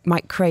who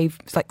might crave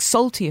like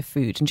saltier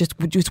food and just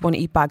want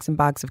to eat bags and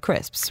bags of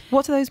crisps.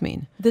 What do those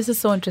mean? This is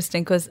so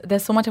interesting because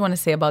there's so much I want to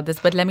say about this,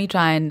 but let me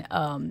try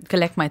and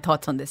collect my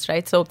thoughts on this,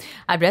 right? So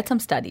I've read some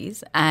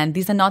studies, and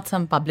these are not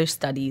some published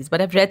studies, but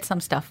I've read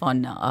some stuff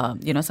on,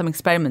 some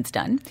experiments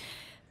done.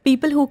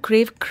 People who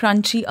crave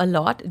crunchy a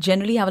lot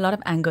generally have a lot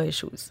of anger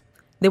issues.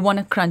 They want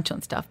to crunch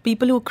on stuff.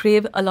 People who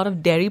crave a lot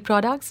of dairy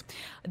products,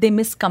 they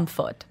miss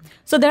comfort.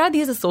 So there are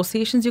these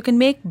associations you can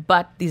make,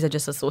 but these are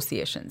just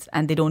associations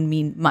and they don't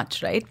mean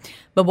much, right?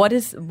 But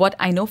what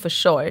I know for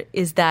sure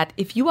is that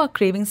if you are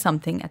craving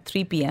something at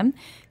 3 p.m.,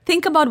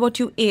 think about what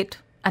you ate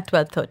at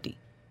 12:30.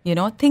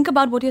 Think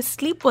about what your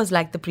sleep was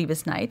like the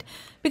previous night.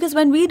 Because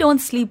when we don't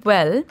sleep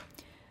well,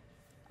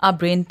 our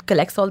brain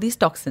collects all these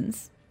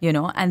toxins,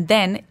 and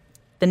then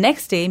the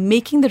next day,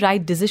 making the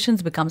right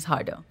decisions becomes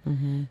harder.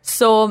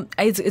 So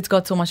it's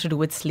got so much to do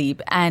with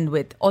sleep and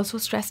with also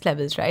stress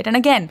levels, right? And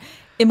again,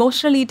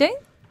 emotional eating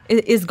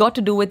is got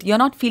to do with you're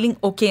not feeling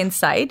okay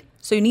inside.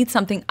 So you need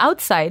something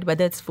outside,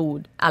 whether it's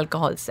food,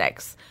 alcohol,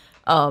 sex,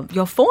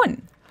 your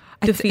phone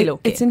to feel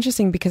okay. It's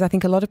interesting because I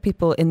think a lot of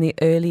people in the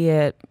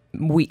earlier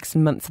weeks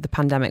and months of the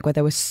pandemic where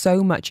there was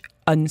so much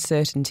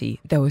uncertainty,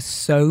 there was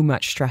so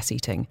much stress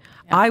eating.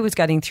 Yeah. I was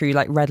getting through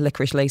like red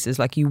licorice laces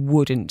like you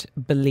wouldn't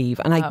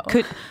believe. And I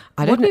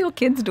what were your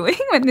kids doing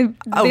when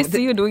they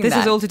see you doing this that?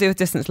 This is all to do with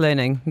distance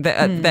learning.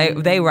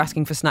 They were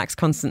asking for snacks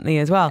constantly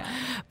as well.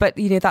 Yeah. But,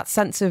 that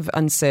sense of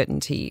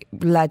uncertainty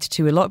led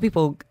to a lot of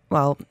people,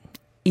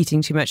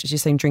 eating too much, as you're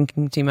saying,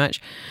 drinking too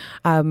much.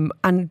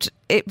 And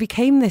it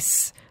became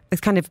this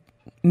kind of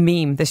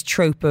meme, this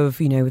trope of,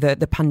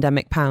 the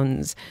pandemic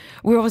pounds.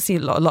 We're obviously a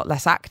lot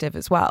less active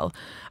as well.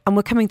 And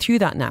we're coming through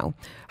that now.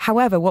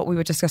 However, what we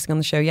were discussing on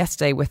the show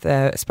yesterday with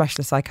a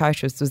specialist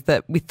psychiatrist was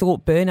that we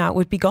thought burnout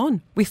would be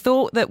gone. We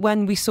thought that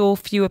when we saw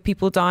fewer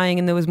people dying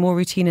and there was more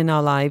routine in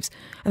our lives,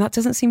 and that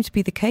doesn't seem to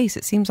be the case.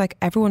 It seems like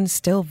everyone's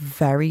still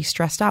very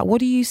stressed out.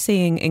 What are you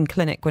seeing in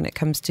clinic when it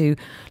comes to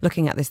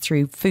looking at this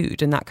through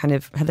food and that kind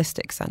of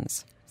holistic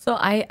sense? So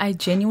I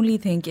genuinely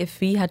think if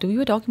we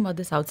were talking about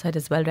this outside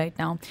as well right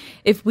now,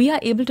 if we are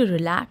able to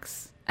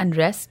relax and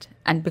rest,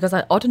 and because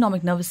our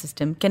autonomic nervous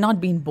system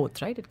cannot be in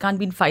both, right? It can't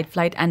be in fight,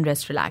 flight and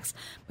rest, relax.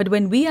 But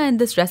when we are in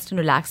this rest and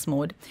relax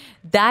mode,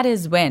 that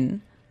is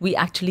when we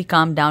actually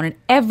calm down and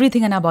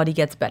everything in our body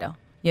gets better.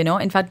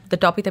 In fact, the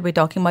topic that we're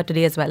talking about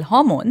today as well,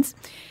 hormones,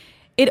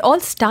 it all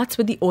starts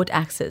with the oat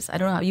axis. I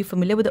don't know, are you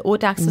familiar with the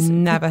oat axis?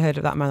 Never heard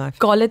of that in my life.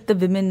 Call it the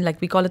women,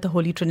 we call it the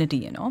Holy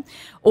Trinity,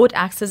 Oat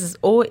axis is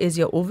O is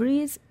your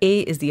ovaries,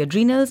 A is the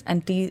adrenals,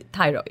 and T,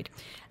 thyroid.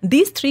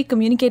 These three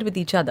communicate with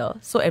each other,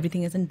 so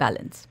everything is in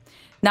balance.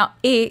 Now,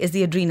 A is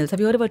the adrenals. Have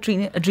you heard of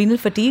adrenal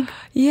fatigue?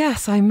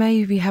 Yes, I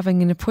may be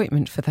having an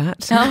appointment for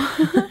that. No.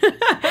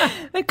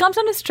 It comes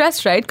under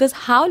stress, right? Because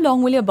how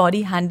long will your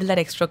body handle that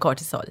extra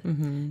cortisol?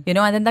 And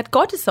then that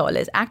cortisol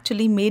is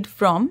actually made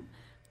from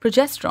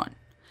progesterone.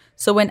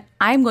 So when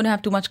I'm going to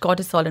have too much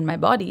cortisol in my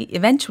body,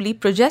 eventually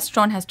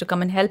progesterone has to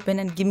come and help in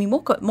and give me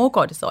more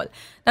cortisol.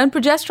 Now, when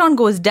progesterone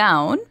goes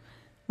down,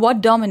 what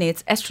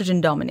dominates?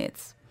 Estrogen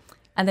dominates.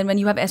 And then when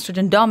you have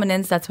estrogen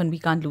dominance, that's when we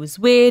can't lose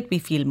weight, we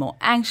feel more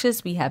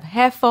anxious, we have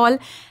hair fall.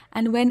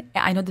 And when,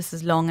 I know this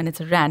is long and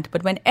it's a rant,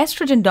 but when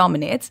estrogen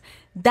dominates,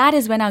 that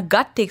is when our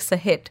gut takes a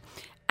hit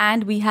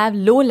and we have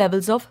low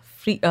levels of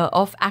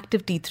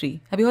active T3.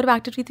 Have you heard of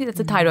active T3? That's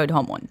a thyroid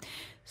hormone.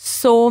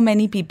 So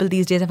many people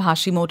these days have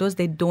Hashimoto's,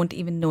 they don't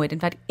even know it. In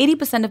fact,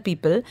 80% of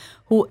people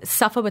who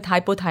suffer with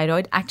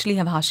hypothyroid actually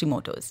have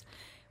Hashimoto's.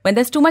 When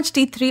there's too much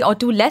T3 or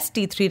too less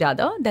T3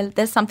 rather,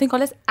 there's something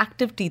called as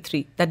active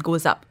T3 that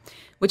goes up,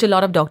 which a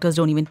lot of doctors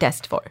don't even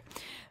test for.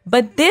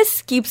 But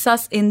this keeps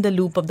us in the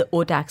loop of the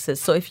oat axis.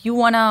 So if you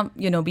want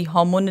to, be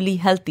hormonally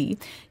healthy,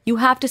 you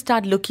have to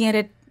start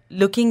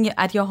looking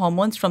at your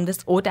hormones from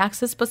this oat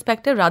axis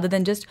perspective rather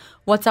than just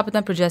what's up with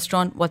my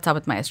progesterone, what's up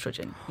with my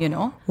estrogen,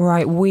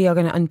 Right, we are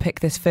going to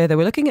unpick this further.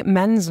 We're looking at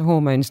men's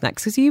hormones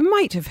next because you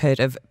might have heard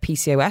of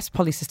PCOS,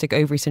 polycystic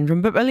ovary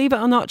syndrome, but believe it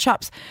or not,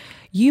 chaps,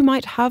 you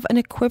might have an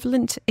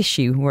equivalent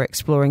issue. We're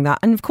exploring that.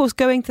 And of course,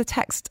 going to the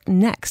text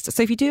next.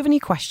 So if you do have any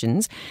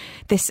questions,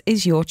 this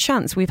is your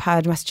chance. We've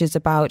had messages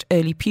about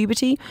early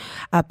puberty,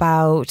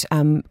 about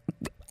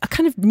a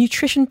kind of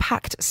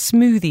nutrition-packed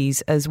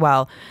smoothies as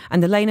well.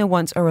 And Elena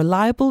wants a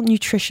reliable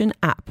nutrition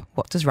app.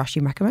 What does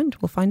Rashim recommend?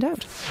 We'll find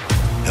out.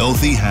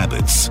 Healthy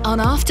habits. On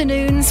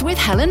Afternoons with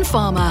Helen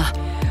Farmer.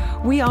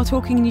 We are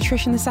talking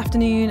nutrition this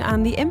afternoon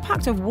and the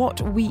impact of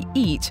what we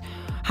eat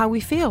how we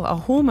feel, our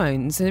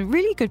hormones. A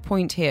really good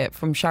point here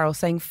from Cheryl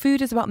saying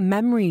food is about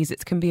memories.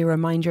 It can be a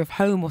reminder of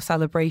home or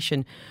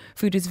celebration.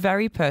 Food is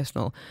very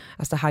personal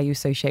as to how you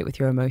associate with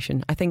your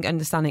emotion. I think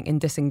understanding and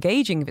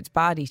disengaging if it's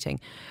bad eating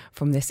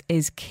from this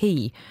is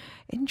key.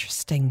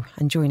 Interesting.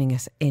 And joining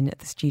us in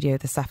the studio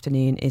this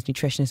afternoon is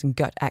nutritionist and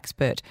gut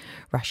expert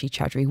Rashi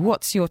Chaudhry.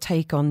 What's your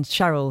take on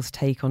Cheryl's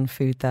take on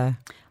food there?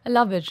 I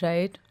love it,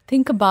 right?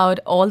 Think about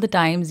all the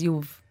times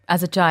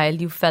as a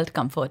child, you felt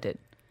comforted.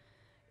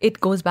 It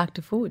goes back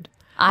to food.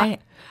 And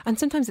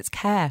sometimes it's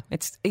care.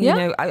 It's, you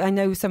know, I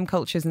know some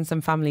cultures and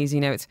some families, you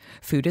know, it's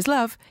food is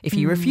love. If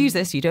you refuse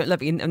this, you don't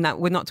love it. And that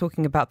we're not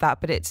talking about that,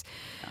 but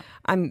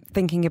I'm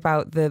thinking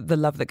about the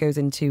love that goes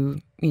into,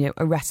 you know,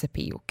 a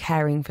recipe or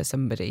caring for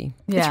somebody.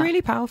 Yeah. It's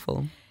really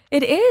powerful.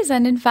 It is.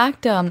 And in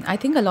fact, I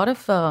think a lot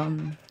of,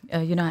 I've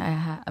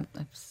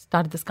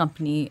started this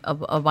company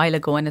a while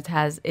ago, and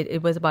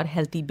it was about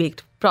healthy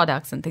baked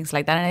products and things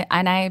like that.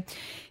 And I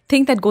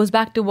think that goes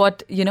back to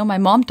what, you know, my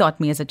mom taught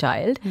me as a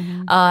child.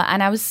 And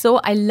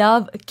I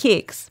love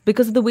cakes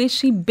because of the way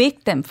she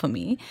baked them for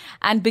me.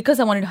 And because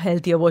I wanted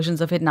healthier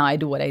versions of it, now I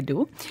do what I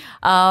do.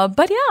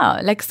 But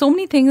yeah, like so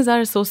many things are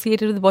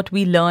associated with what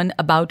we learn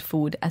about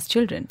food as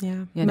children.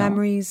 Yeah. You know?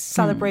 Memories,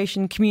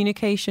 celebration,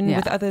 communication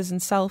with others and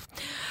self.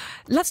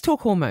 Let's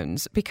talk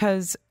hormones,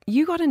 because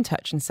you got in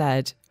touch and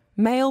said,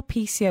 male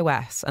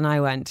PCOS. And I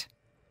went,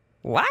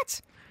 what?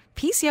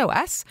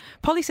 PCOS?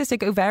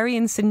 Polycystic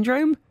ovarian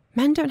syndrome?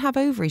 Men don't have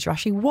ovaries,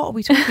 Rashi. What are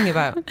we talking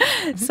about?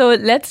 So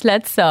let's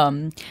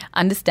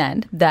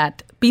understand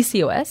that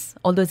PCOS,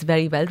 although it's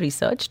very well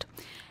researched,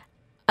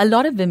 a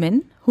lot of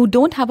women who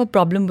don't have a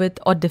problem with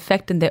or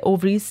defect in their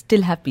ovaries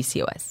still have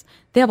PCOS.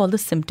 They have all the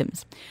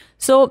symptoms.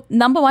 So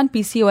number one,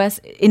 PCOS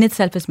in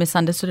itself is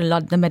misunderstood a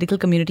lot. The medical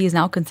community is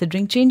now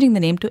considering changing the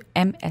name to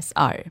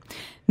MSR,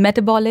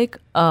 MRS,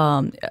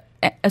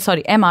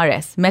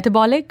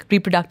 metabolic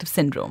reproductive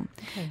syndrome,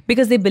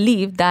 because they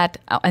believe that,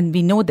 and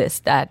we know this,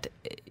 that,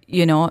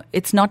 you know,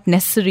 it's not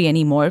necessary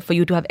anymore for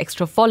you to have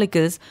extra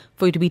follicles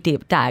for you to be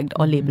tagged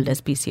or labeled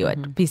as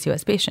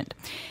PCOS patient.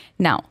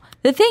 Now,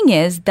 the thing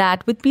is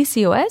that with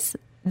PCOS,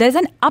 there's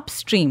an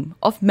upstream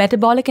of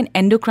metabolic and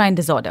endocrine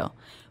disorder,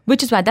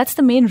 which is why that's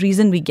the main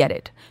reason we get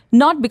it.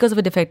 Not because of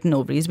a defect in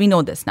ovaries. We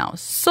know this now.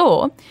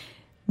 So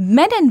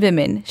men and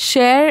women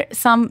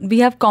we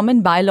have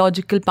common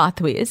biological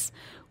pathways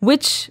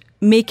which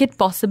make it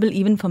possible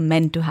even for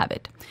men to have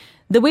it.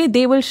 The way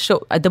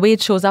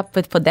it shows up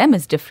for them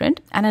is different,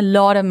 and a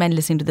lot of men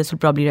listening to this will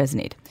probably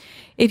resonate.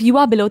 If you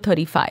are below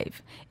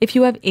 35, if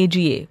you have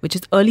AGA, which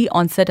is early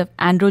onset of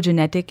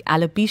androgenetic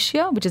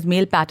alopecia, which is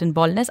male pattern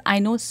baldness, I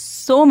know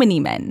so many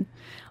men,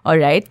 all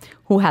right,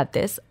 who have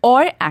this,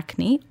 or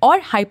acne, or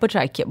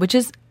hypertrichia, which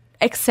is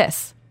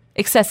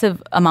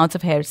excessive amounts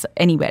of hair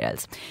anywhere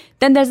else,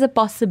 then there's a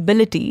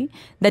possibility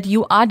that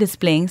you are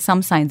displaying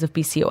some signs of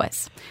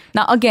PCOS.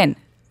 Now, again,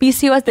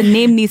 PCOS, the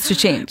name needs to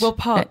change. We'll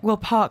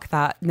park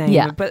that name.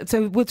 Yeah. But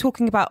so we're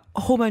talking about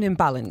hormone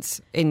imbalance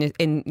in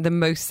the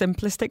most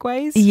simplistic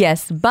ways.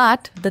 Yes,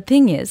 but the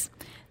thing is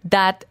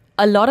that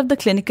a lot of the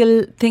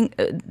clinical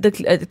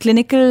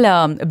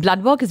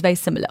blood work is very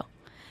similar.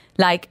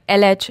 Like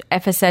LH,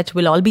 FSH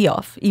will all be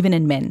off, even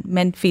in men.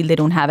 Men feel they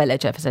don't have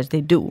LH, FSH,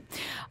 they do.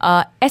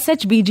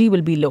 SHBG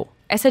will be low.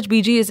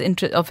 SHBG is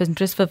of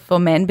interest for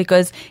men,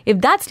 because if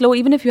that's low,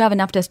 even if you have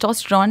enough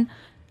testosterone,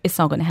 it's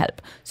not going to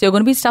help. So you're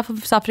going to be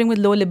suffering with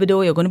low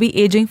libido. You're going to be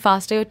aging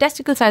faster. Your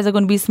testicle size are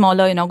going to be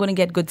smaller. You're not going to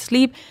get good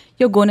sleep.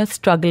 You're going to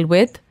struggle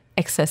with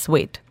excess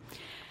weight.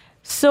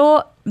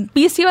 So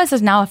PCOS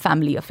is now a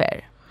family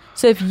affair.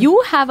 So if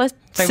you have a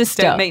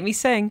sister... Don't make me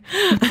sing.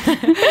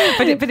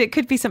 but it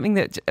could be something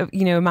that,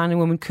 you know, a man and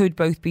woman could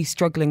both be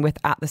struggling with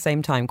at the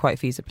same time, quite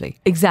feasibly.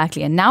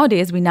 Exactly. And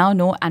nowadays, we now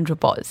know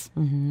andropause,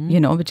 you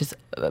know, which is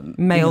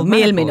male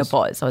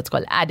menopause. So it's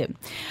called ADAM.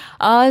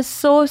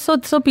 So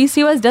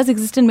PCOS does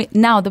exist in...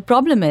 Now, the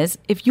problem is,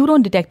 if you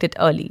don't detect it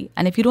early,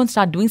 and if you don't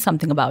start doing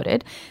something about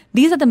it,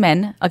 these are the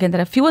men, again,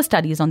 there are fewer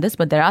studies on this,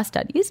 but there are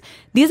studies.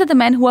 These are the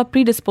men who are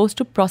predisposed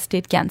to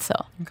prostate cancer.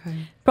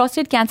 Okay.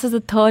 Prostate cancer is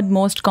the third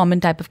most common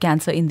type of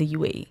cancer in the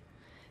UAE.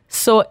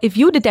 So if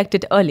you detect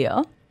it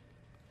earlier,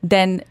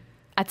 then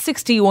at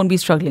 60, you won't be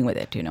struggling with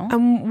it, you know.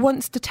 And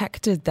once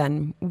detected,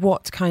 then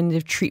what kind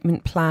of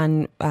treatment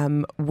plan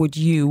would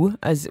you,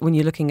 as when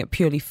you're looking at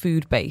purely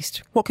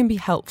food-based, what can be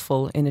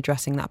helpful in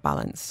addressing that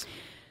balance?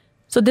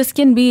 So this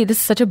is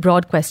such a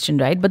broad question,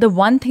 right? But the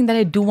one thing that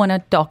I do want to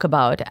talk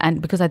about,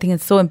 and because I think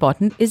it's so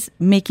important, is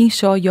making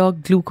sure your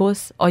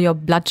glucose or your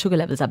blood sugar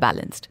levels are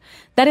balanced.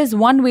 That is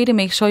one way to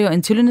make sure your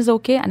insulin is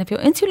okay. And if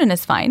your insulin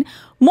is fine,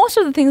 most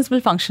of the things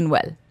will function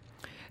well.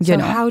 So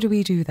how do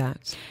we do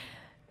that?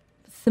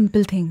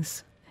 Simple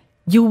things.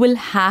 You will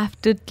have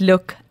to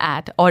look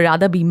at, or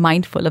rather be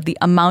mindful of, the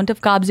amount of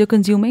carbs you're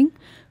consuming.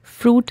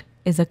 Fruit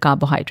is a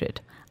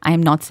carbohydrate. I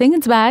am not saying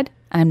it's bad,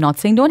 and I'm not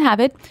saying don't have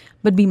it,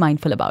 but be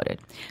mindful about it.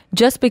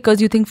 Just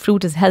because you think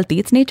fruit is healthy,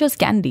 it's nature's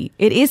candy.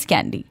 It is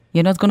candy.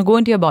 You know, it's going to go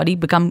into your body,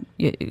 become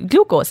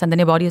glucose, and then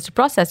your body has to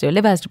process it, your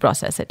liver has to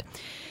process it.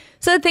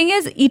 So the thing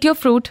is, eat your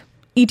fruit,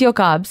 eat your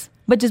carbs,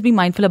 but just be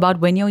mindful about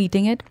when you're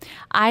eating it.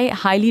 I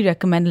highly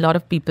recommend a lot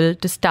of people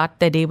to start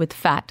their day with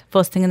fat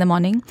first thing in the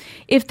morning.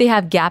 If they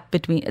have a gap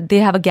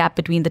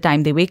between the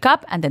time they wake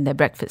up and then their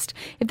breakfast.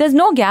 If there's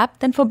no gap,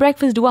 then for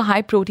breakfast, do a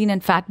high protein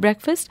and fat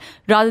breakfast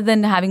rather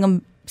than having a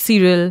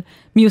cereal,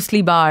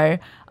 muesli bar.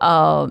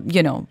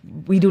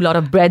 We do a lot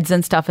of breads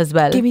and stuff as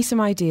well. Give me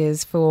some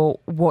ideas for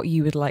what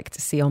you would like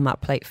to see on that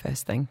plate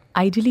first thing.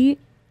 Ideally,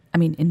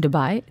 in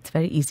Dubai, it's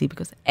very easy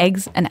because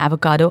eggs and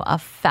avocado are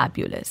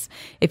fabulous.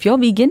 If you're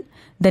vegan,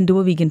 then do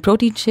a vegan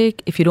protein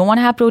shake. If you don't want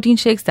to have protein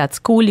shakes, that's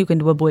cool. You can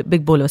do a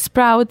big bowl of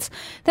sprouts.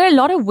 There are a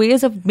lot of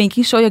ways of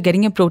making sure you're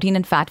getting your protein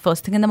and fat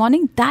first thing in the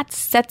morning. That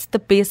sets the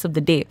pace of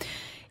the day.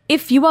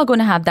 If you are going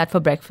to have that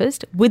for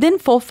breakfast, within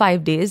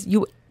 4-5 days,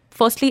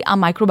 firstly, our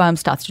microbiome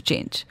starts to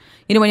change.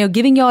 When you're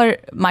giving your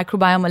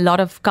microbiome a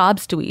lot of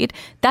carbs to eat,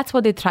 that's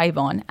what they thrive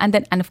on.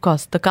 And of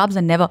course, the carbs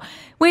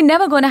we're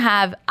never going to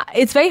have,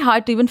 it's very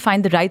hard to even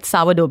find the right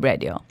sourdough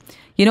bread here.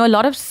 A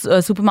lot of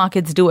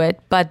supermarkets do it,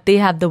 but they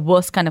have the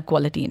worst kind of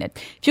quality in it.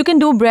 If you can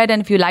do bread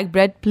and if you like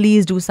bread,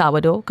 please do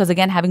sourdough. Because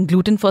again, having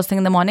gluten first thing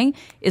in the morning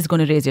is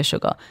going to raise your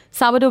sugar.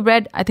 Sourdough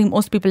bread, I think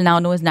most people now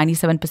know is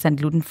 97%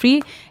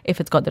 gluten-free if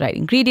it's got the right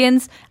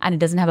ingredients and it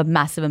doesn't have a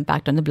massive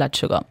impact on the blood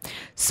sugar.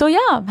 So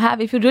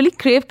if you really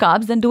crave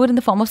carbs, then do it in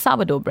the form of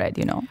sourdough bread,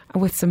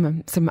 With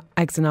some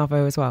eggs and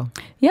avo as well.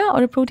 Yeah,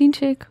 or a protein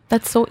shake.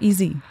 That's so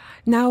easy.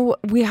 Now,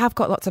 we have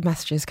got lots of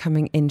messages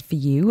coming in for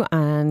you,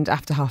 and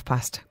after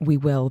past, we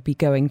will be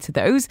going to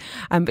those.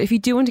 But if you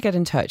do want to get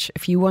in touch,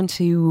 if you want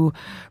to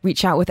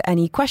reach out with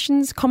any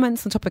questions,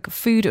 comments on the topic of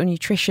food or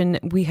nutrition,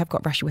 we have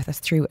got Rashi with us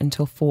through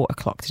until 4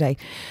 o'clock today.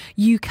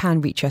 You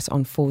can reach us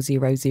on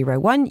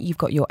 4001. You've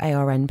got your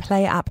ARN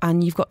Play app,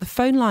 and you've got the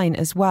phone line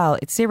as well.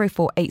 It's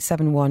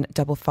 04871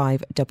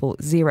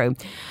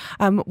 5500.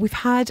 We've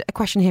had a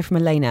question here from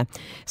Elena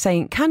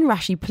saying, can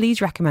Rashi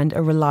please recommend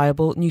a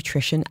reliable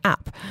nutrition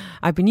app?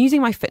 I've been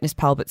using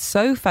MyFitnessPal, but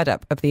so fed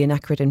up of the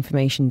inaccurate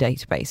information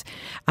database.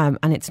 And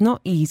it's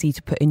not easy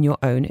to put in your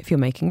own if you're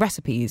making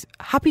recipes.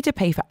 Happy to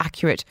pay for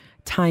accurate,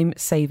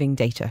 time-saving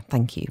data.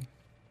 Thank you.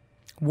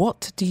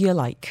 What do you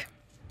like?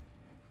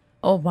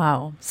 Oh,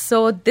 wow.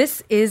 So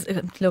this is,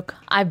 look,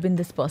 I've been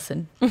this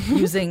person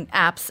using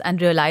apps and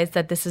realized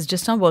that this is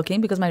just not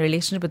working because my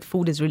relationship with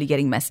food is really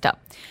getting messed up.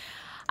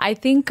 I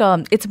think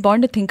it's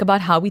important to think about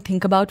how we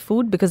think about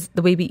food because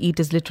the way we eat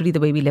is literally the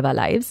way we live our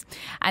lives.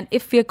 And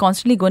if we're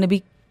constantly going to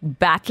be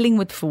battling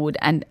with food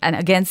and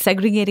again,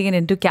 segregating it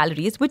into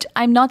calories, which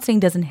I'm not saying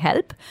doesn't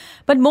help,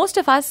 but most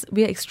of us,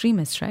 we are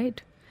extremists, right?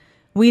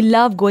 We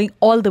love going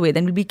all the way.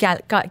 Then we'll be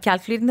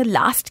calculating the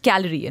last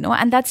calorie,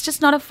 and that's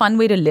just not a fun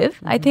way to live,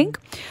 I think.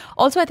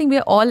 Also, I think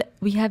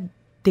we have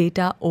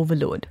data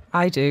overload.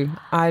 I do.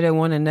 I don't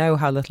want to know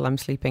how little I'm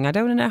sleeping. I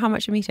don't want to know how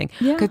much I'm eating.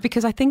 Yeah.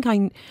 Because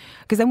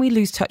then we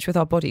lose touch with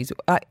our bodies.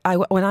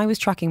 When I was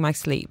tracking my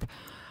sleep,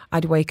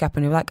 I'd wake up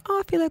and be like,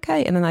 I feel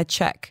okay. And then I'd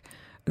check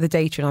the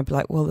data and I'd be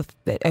like, well,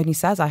 it only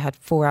says I had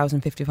 4 hours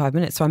and 55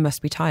 minutes, so I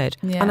must be tired.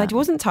 Yeah. And I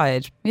wasn't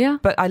tired. Yeah.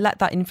 But I let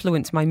that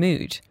influence my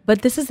mood.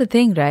 But this is the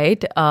thing,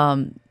 right?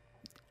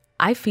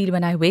 I feel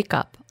when I wake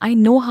up, I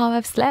know how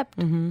I've slept.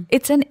 Mm-hmm.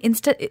 It's an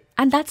instant,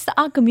 and that's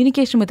our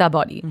communication with our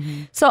body.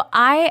 Mm-hmm. So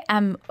I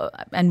am,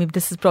 and maybe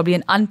this is probably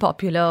an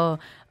unpopular,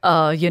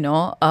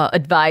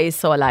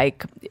 advice or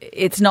like,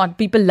 it's not,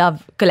 people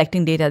love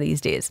collecting data these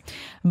days.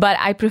 But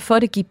I prefer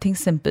to keep things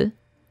simple.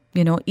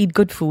 Eat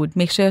good food,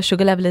 make sure your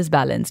sugar level is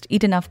balanced,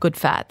 eat enough good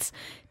fats,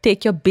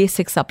 take your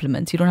basic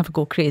supplements. You don't have to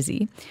go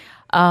crazy.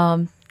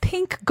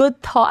 Think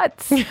good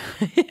thoughts.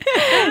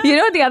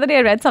 The other day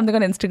I read something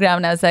on Instagram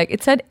and I was like,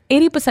 it said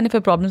 80% of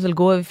your problems will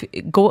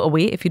go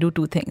away if you do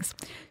two things.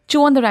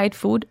 Chew on the right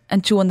food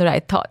and chew on the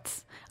right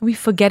thoughts. We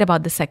forget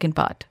about the second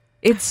part.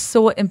 It's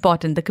so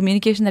important. The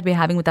communication that we're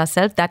having with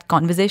ourselves, that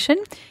conversation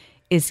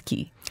is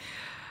key.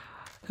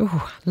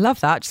 Ooh, love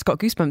that. Just got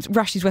goosebumps.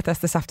 Rashi's with us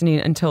this afternoon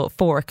until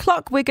 4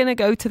 o'clock. We're going to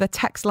go to the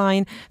text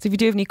line. So if you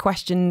do have any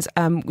questions,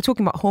 we're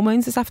talking about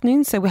hormones this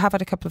afternoon. So we have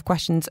had a couple of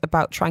questions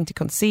about trying to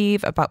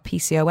conceive, about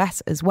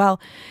PCOS as well.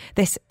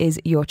 This is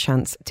your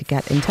chance to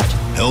get in touch.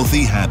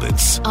 Healthy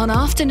Habits on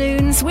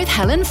Afternoons with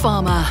Helen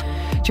Farmer.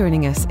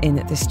 Joining us in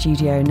the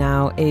studio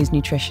now is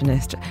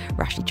nutritionist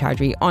Rashi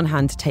Chowdhury, on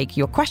hand to take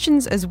your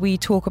questions as we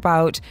talk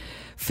about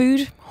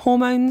food,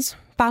 hormones,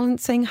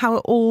 balancing, how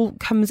it all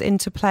comes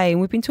into play.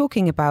 And we've been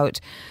talking about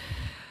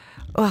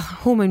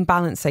hormone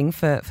balancing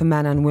for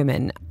men and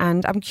women.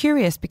 And I'm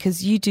curious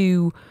because you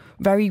do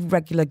very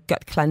regular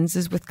gut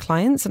cleanses with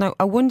clients. And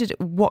I wondered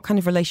what kind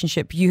of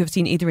relationship you have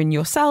seen either in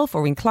yourself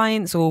or in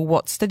clients, or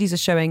what studies are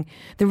showing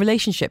the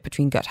relationship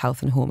between gut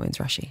health and hormones,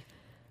 Rashi.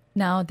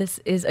 Now,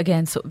 this is,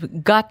 again, so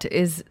gut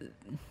is,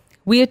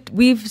 we've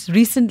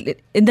recently,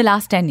 in the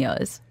last 10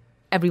 years,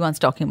 everyone's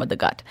talking about the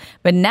gut.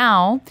 But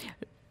now,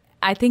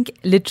 I think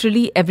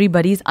literally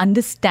everybody's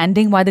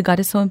understanding why the gut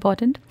is so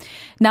important.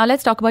 Now,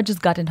 let's talk about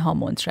just gut and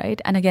hormones,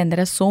 right? And again, there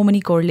are so many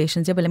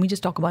correlations here, but let me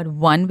just talk about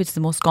one, which is the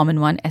most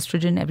common one,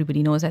 estrogen.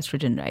 Everybody knows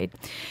estrogen, right?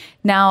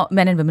 Now,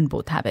 men and women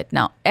both have it.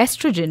 Now,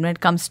 estrogen, when it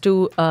comes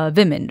to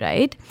women,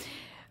 right?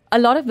 a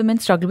lot of women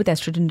struggle with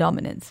estrogen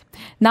dominance.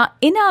 Now,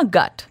 in our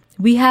gut,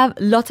 we have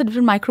lots of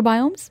different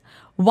microbiomes,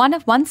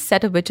 one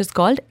set of which is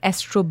called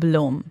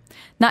estrobolome.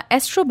 Now,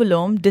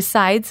 estrobolome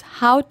decides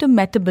how to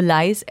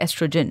metabolize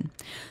estrogen.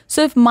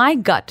 So if my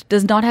gut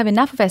does not have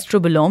enough of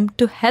estrobolome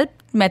to help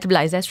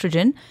metabolize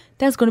estrogen,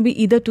 there's going to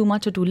be either too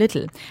much or too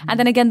little. And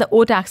then again, the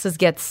oat axis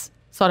gets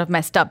sort of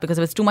messed up because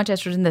if it's too much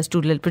estrogen, there's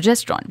too little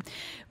progesterone.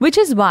 Which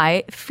is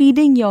why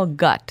feeding your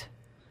gut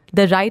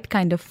the right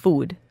kind of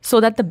food so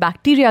that the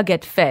bacteria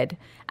get fed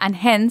and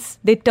hence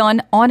they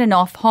turn on and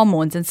off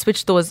hormones and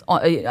switch those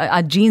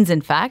genes,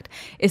 in fact,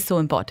 is so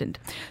important.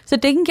 So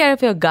taking care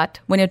of your gut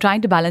when you're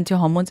trying to balance your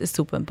hormones is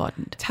super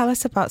important. Tell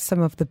us about some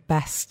of the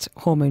best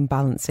hormone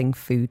balancing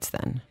foods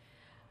then.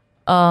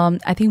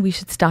 I think we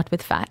should start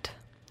with fat.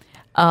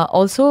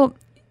 Also,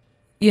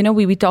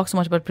 we talk so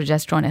much about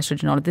progesterone,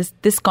 estrogen, all of this.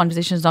 This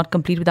conversation is not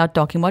complete without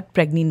talking about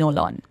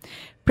pregnenolone.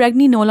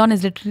 Pregnenolone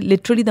is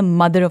literally the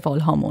mother of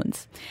all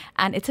hormones.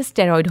 And it's a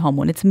steroid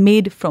hormone. It's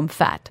made from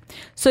fat.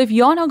 So if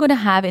you're not going to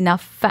have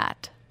enough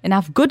fat,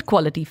 enough good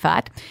quality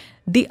fat,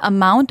 the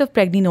amount of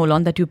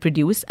pregnenolone that you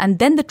produce and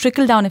then the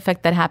trickle-down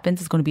effect that happens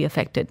is going to be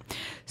affected.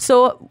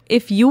 So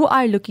if you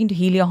are looking to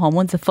heal your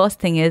hormones, the first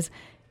thing is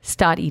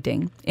start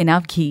eating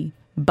enough ghee,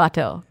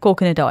 butter,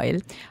 coconut oil,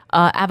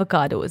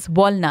 avocados,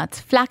 walnuts,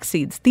 flax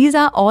seeds. These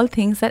are all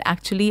things that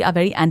actually are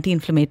very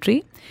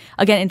anti-inflammatory.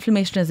 Again,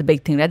 inflammation is a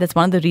big thing, right? That's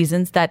one of the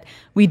reasons that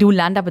we do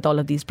land up with all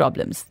of these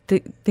problems.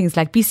 Things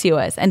like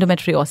PCOS,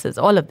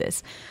 endometriosis, all of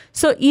this.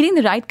 So eating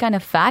the right kind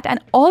of fat and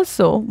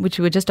also, which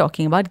we were just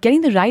talking about,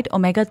 getting the right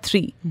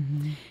omega-3.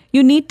 Mm-hmm.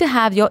 You need to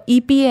have your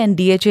EPA and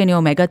DHA in your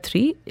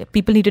omega-3.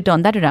 People need to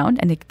turn that around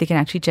and they can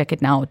actually check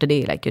it now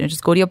today.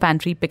 Just go to your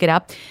pantry, pick it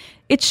up.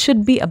 It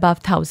should be above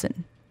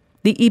 1,000.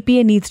 The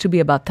EPA needs to be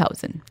above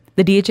 1,000.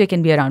 The DHA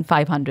can be around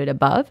 500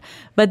 above.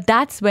 But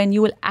that's when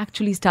you will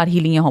actually start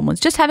healing your hormones.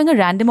 Just having a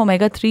random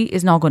omega-3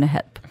 is not going to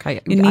help.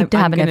 Okay, you need to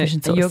have an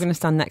efficient source. You're going to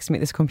stand next to me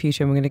at this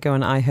computer and we're going to go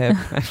on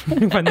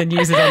iHerb when the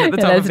news is on at the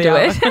top of the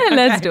hour.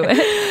 Let's do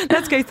it.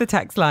 Let's go to the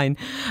text line.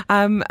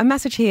 A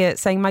message here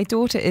saying, my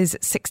daughter is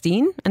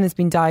 16 and has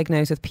been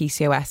diagnosed with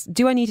PCOS.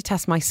 Do I need to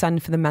test my son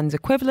for the men's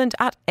equivalent?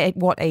 At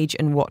what age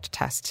and what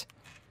test?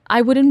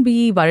 I wouldn't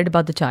be worried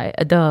about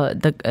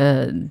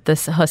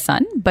her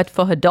son, but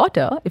for her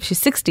daughter, if she's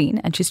 16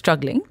 and she's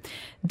struggling,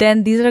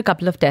 then these are a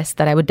couple of tests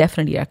that I would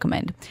definitely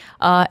recommend.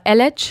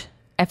 LH,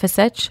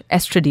 FSH,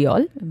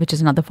 estradiol, which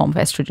is another form of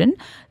estrogen.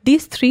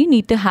 These three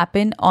need to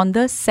happen on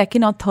the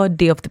second or third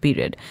day of the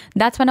period.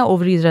 That's when our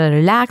ovaries are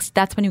relaxed.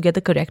 That's when you get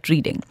the correct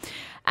reading.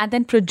 And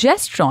then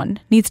progesterone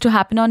needs to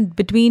happen on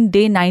between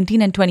day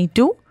 19 and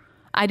 22,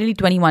 ideally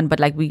 21, but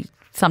we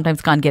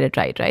sometimes can't get it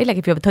right? Like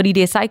if you have a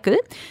 30-day cycle,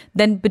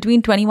 then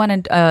between 21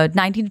 and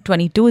 19 to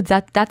 22,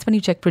 that's when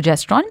you check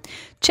progesterone.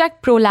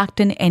 Check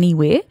prolactin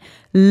anyway.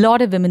 A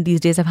lot of women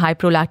these days have high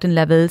prolactin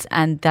levels,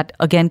 and that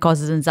again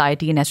causes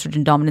anxiety and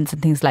estrogen dominance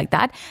and things like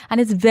that. And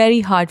it's very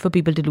hard for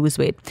people to lose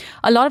weight.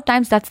 A lot of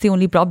times that's the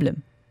only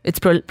problem. It's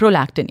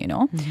prolactin,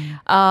 Mm-hmm.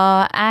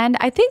 And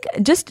I think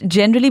just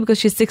generally because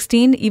she's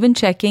 16, even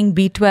checking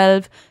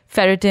B12,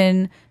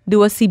 ferritin,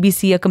 do a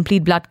CBC, a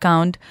complete blood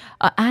count,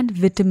 and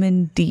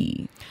vitamin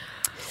D.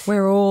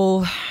 We're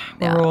all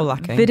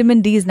lacking.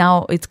 Vitamin D is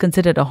now, it's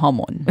considered a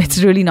hormone. Mm-hmm.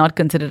 It's really not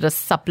considered a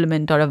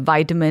supplement or a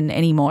vitamin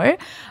anymore.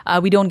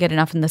 We don't get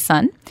enough in the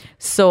sun.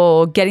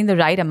 So getting the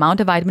right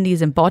amount of vitamin D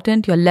is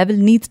important. Your level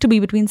needs to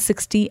be between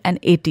 60 and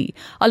 80.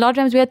 A lot of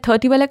times we're at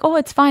 30, we're like, oh,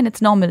 it's fine,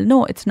 it's normal.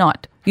 No, it's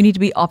not. You need to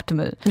be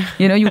optimal.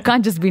 You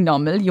can't just be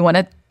normal. You want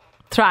to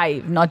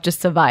thrive, not just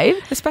survive.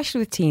 Especially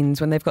with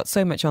teens when they've got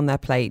so much on their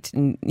plate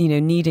and,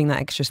 needing that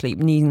extra sleep,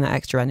 needing that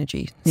extra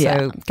energy.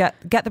 So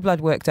get the blood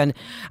work done.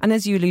 And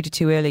as you alluded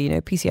to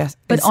earlier, PCOS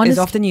is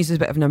often used as a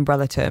bit of an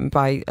umbrella term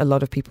by a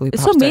lot of people who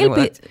perhaps don't know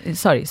what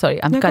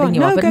Sorry, I'm cutting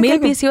you off. But male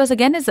PCOS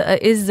again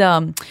is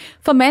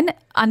for men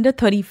under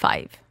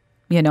 35.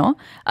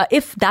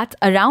 If that's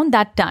around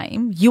that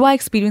time, you are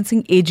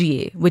experiencing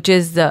AGA, which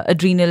is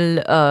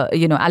adrenal,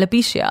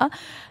 alopecia.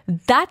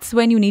 That's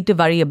when you need to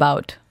worry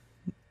about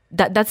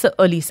that. That's the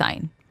early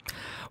sign.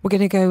 We're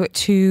going to go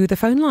to the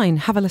phone line.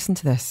 Have a listen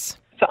to this.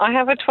 So I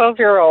have a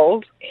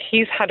 12-year-old.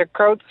 He's had a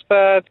growth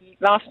spurt.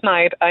 Last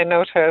night I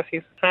noticed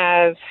he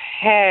has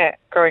hair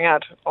growing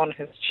out on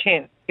his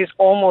chin. He's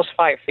almost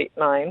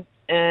 5'9".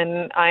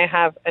 And I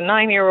have a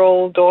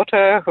 9-year-old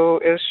daughter who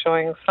is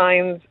showing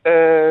signs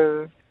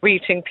of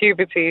reaching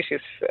puberty. She's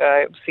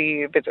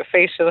see a bit of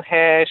facial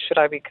hair. Should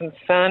I be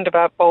concerned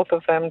about both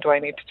of them? Do I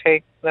need to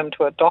take them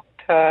to a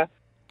doctor?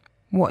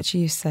 What do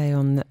you say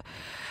on that?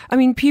 I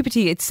mean,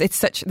 puberty, it's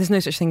there's no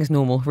such thing as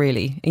normal,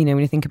 really. When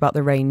you think about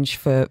the range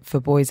for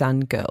boys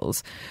and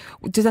girls.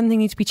 Does anything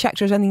need to be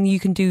checked, or is there anything you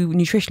can do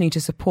nutritionally to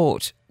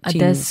support teens?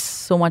 There's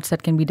so much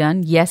that can be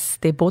done. Yes,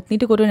 they both need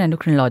to go to an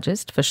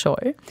endocrinologist for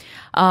sure.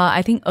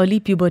 I think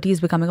early puberty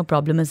is becoming a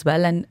problem as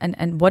well.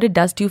 And what it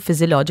does to you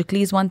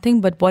physiologically is one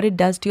thing, but what it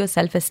does to your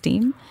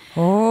self-esteem.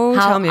 Oh,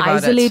 tell me about it. How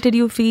isolated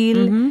you feel.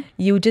 Mm-hmm.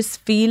 You just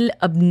feel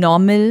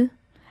abnormal.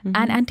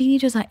 And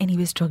teenagers are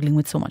anyway struggling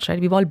with so much, right?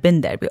 We've all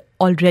been there. We're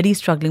already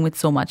struggling with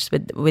so much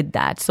with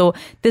that. So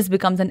this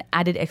becomes an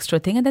added extra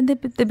thing, and then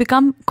they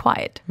become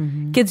quiet.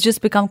 Kids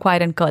just become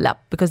quiet and curl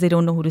up because they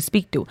don't know who to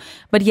speak to.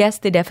 But yes,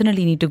 they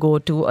definitely need to go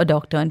to a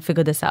doctor and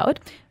figure this out.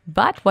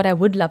 But what I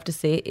would love to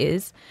say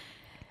is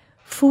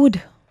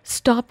food.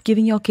 Stop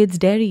giving your kids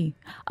dairy.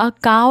 A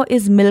cow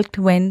is milked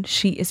when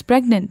she is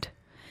pregnant.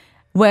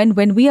 When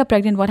we are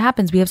pregnant, what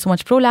happens? We have so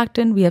much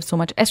prolactin, we have so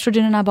much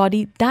estrogen in our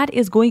body. That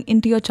is going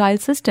into your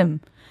child's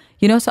system.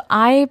 So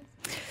I'm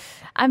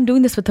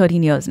doing this for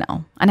 13 years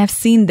now. And I've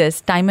seen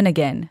this time and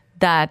again,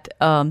 that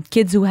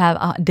kids who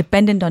are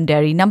dependent on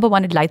dairy, number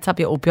one, it lights up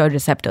your opioid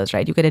receptors,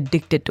 right? You get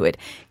addicted to it.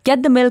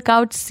 Get the milk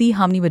out, see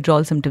how many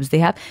withdrawal symptoms they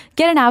have.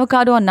 Get an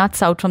avocado or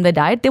nuts out from their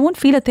diet. They won't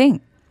feel a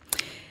thing.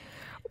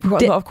 We've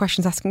got a lot of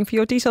questions asking for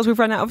your details. We've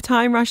run out of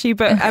time, Rashi,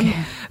 but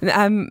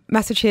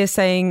message here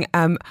saying,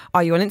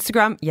 are you on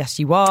Instagram? Yes,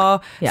 you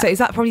are. Yeah. So is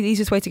that probably the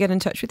easiest way to get in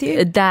touch with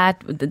you?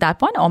 That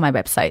one or my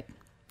website.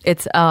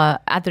 It's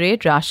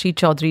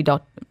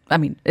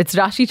it's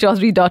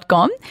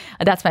rashichaudhary.com.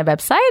 That's my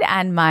website,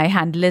 and my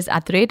handle is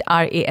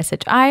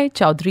 @RASHI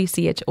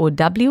Chaudhary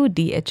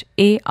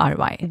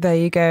CHOWDHARY. There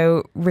you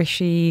go.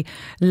 Rishi,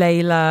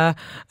 Layla,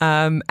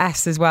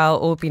 S as well,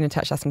 all been in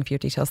touch asking for your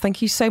details.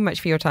 Thank you so much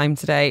for your time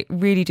today.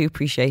 Really do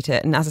appreciate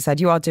it. And as I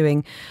said, you are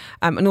doing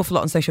an awful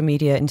lot on social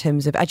media in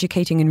terms of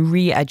educating and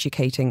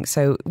re-educating.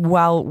 So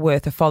well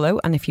worth a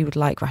follow. And if you would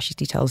like Rashi's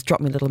details,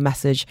 drop me a little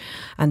message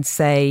and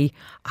say,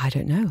 I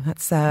don't know,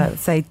 let's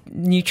say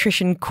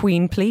nutrition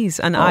queen, please.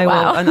 And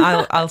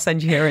I'll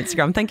send you her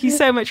Instagram. Thank you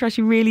so much,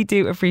 Rashi. Really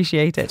do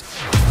appreciate it.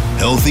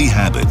 Healthy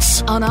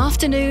Habits on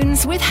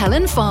Afternoons with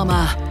Helen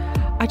Farmer.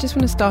 I just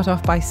want to start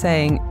off by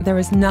saying there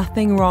is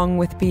nothing wrong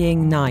with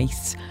being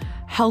nice.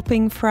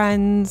 Helping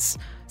friends,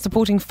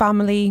 supporting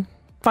family,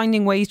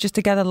 finding ways just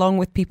to get along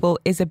with people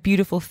is a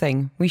beautiful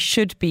thing. We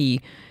should be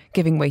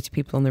giving way to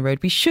people on the road.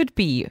 We should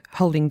be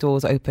holding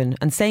doors open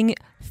and saying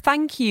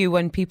thank you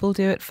when people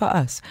do it for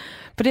us.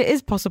 But it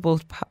is possible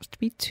perhaps to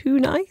be too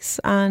nice,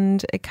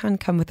 and it can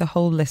come with a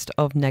whole list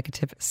of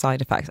negative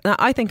side effects. Now,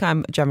 I think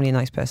I'm generally a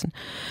nice person.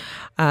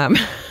 But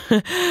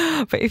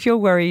if you're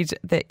worried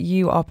that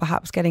you are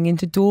perhaps getting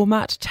into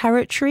doormat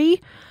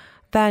territory,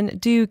 then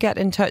do get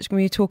in touch when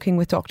we're talking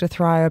with Dr.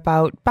 Thraya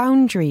about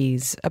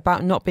boundaries,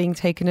 about not being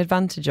taken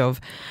advantage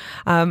of.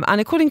 And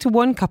according to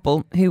one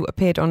couple who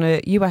appeared on a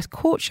US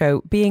court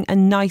show, being a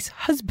nice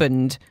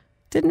husband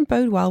didn't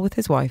bode well with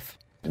his wife.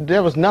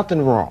 There was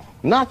nothing wrong.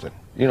 Nothing.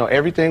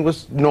 Everything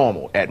was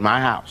normal at my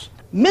house.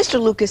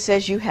 Mr. Lucas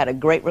says you had a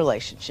great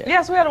relationship.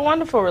 Yes, we had a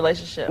wonderful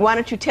relationship. Why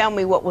don't you tell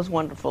me what was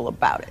wonderful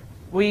about it?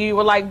 We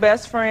were like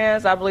best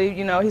friends. I believe,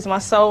 he's my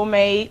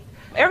soulmate.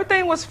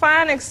 Everything was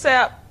fine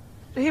except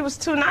he was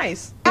too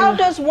nice. How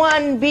does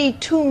one be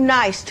too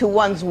nice to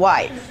one's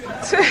wife?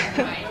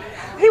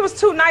 He was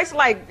too nice,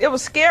 like it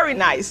was scary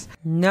nice.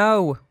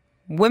 No,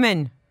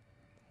 women,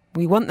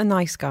 we want the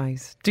nice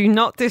guys. Do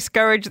not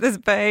discourage this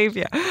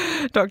behaviour.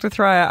 Dr.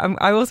 Thraya,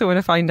 I also want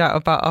to find out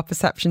about our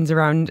perceptions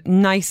around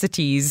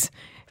niceties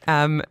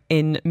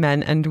in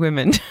men and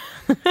women.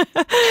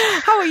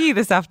 How are you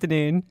this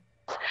afternoon?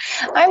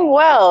 I'm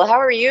well. How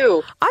are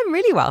you? I'm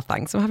really well,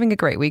 thanks. I'm having a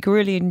great week.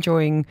 Really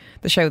enjoying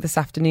the show this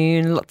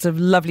afternoon. Lots of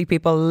lovely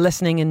people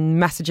listening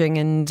and messaging,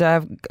 and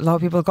a lot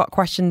of people have got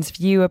questions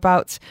for you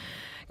about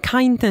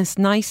kindness,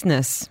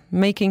 niceness,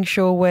 making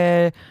sure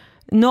we're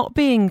not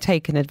being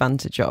taken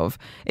advantage of.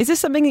 Is this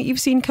something that you've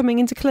seen coming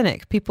into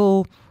clinic?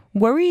 People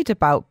worried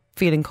about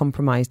feeling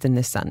compromised in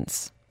this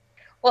sense?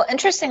 Well,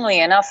 interestingly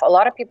enough, a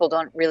lot of people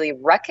don't really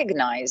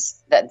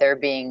recognize that they're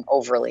being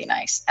overly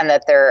nice and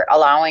that they're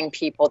allowing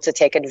people to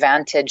take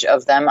advantage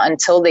of them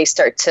until they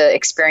start to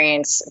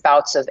experience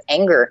bouts of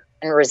anger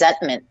and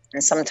resentment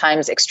and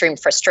sometimes extreme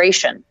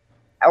frustration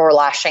or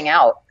lashing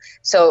out.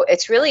 So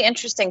it's really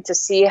interesting to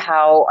see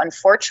how,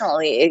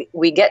 unfortunately,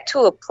 we get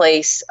to a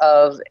place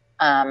of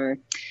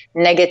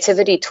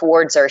negativity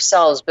towards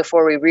ourselves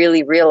before we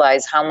really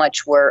realize how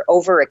much we're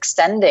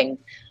overextending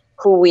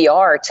who we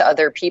are to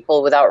other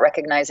people without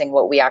recognizing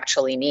what we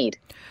actually need.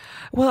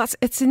 Well,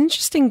 it's an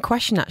interesting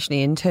question,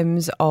 actually, in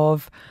terms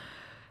of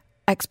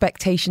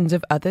expectations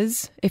of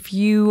others. If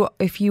you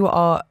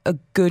are a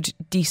good,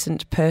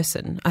 decent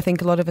person, I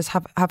think a lot of us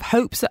have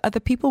hopes that other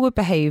people would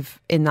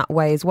behave in that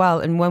way as well.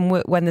 And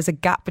when there's a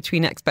gap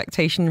between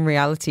expectation and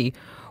reality,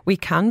 we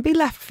can be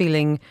left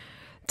feeling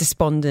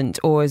despondent,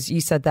 or as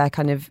you said there,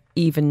 kind of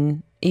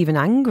even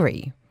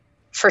angry.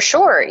 For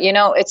sure.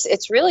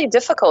 It's really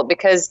difficult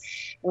because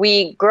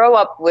we grow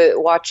up with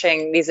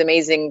watching these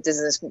amazing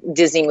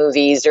Disney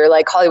movies or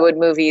like Hollywood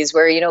movies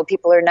where,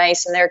 people are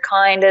nice and they're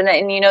kind and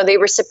they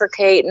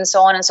reciprocate and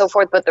so on and so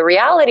forth. But the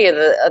reality of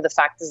the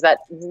fact is that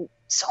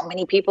so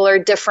many people are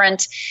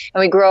different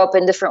and we grow up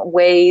in different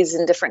ways,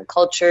 in different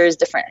cultures,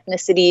 different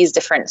ethnicities,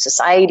 different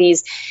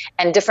societies,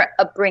 and different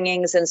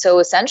upbringings. And so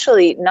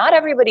essentially not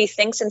everybody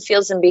thinks and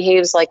feels and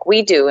behaves like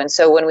we do. And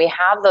so when we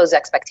have those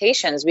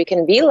expectations, we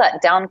can be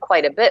let down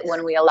quite a bit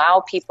when we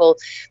allow people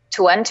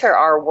to enter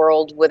our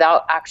world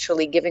without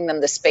actually giving them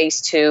the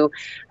space to,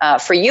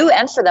 for you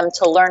and for them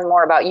to learn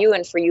more about you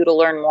and for you to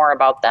learn more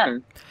about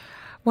them.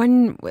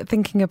 When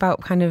thinking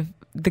about kind of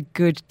the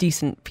good,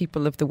 decent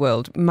people of the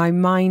world, my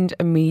mind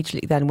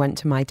immediately then went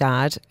to my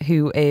dad,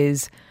 who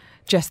is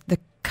just the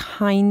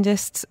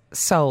kindest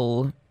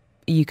soul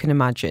you can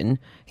imagine.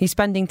 He's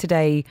spending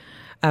today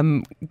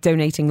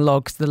donating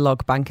logs to the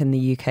log bank in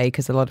the UK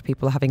because a lot of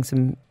people are having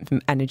some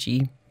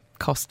energy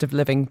cost of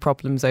living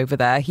problems over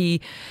there.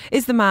 He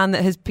is the man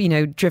that has,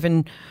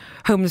 driven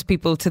homeless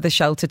people to the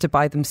shelter to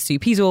buy them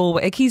soup.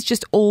 He's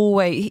just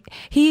always,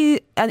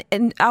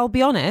 and I'll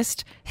be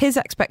honest, his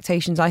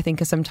expectations, I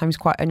think, are sometimes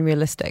quite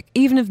unrealistic,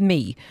 even of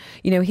me.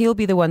 He'll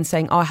be the one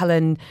saying, oh,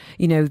 Helen,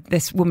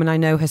 this woman I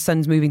know, her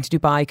son's moving to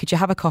Dubai. Could you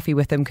have a coffee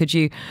with him? Could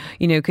you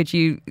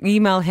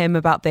email him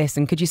about this?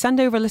 And could you send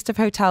over a list of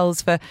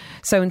hotels for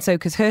so-and-so?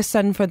 Because her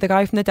son, for the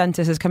guy from the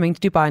dentist, is coming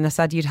to Dubai and I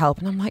said you'd help.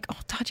 And I'm like, oh,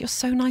 Dad, you're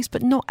so nice,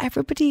 but not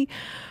everybody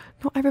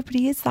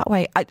is that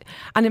way.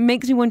 And it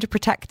makes me want to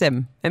protect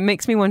him. It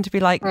makes me want to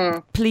be like,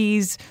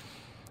 please,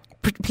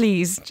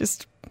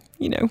 just,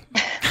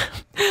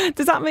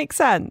 Does that make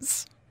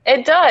sense?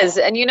 It does.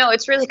 And,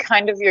 it's really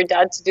kind of your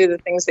dad to do the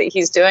things that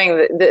he's doing.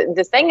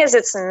 The thing is,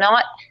 it's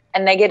not a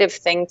negative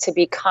thing to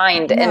be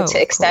kind and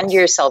to extend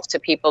yourself to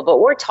people. But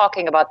we're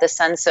talking about the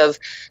sense of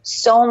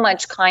so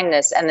much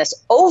kindness and this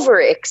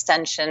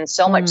overextension,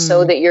 so much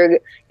so that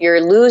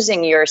you're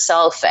losing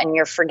yourself and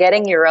you're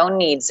forgetting your own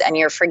needs and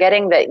you're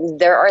forgetting that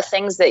there are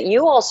things that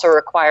you also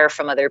require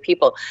from other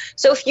people.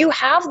 So if you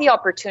have the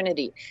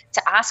opportunity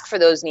to ask for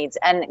those needs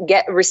and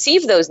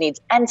receive those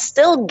needs and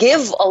still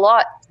give a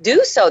lot,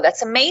 do so.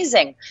 That's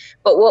amazing.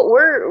 But what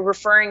we're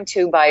referring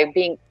to by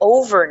being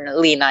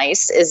overly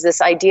nice is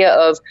this idea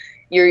of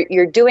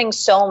you're doing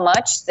so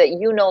much that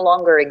you no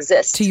longer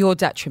exist. To your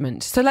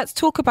detriment. So let's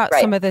talk about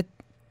some of the,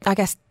 I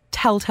guess,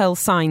 telltale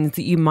signs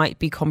that you might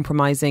be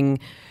compromising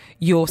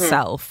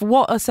yourself.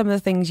 What are some of the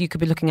things you could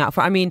be looking out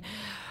for? I mean,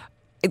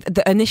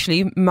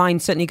 initially, mine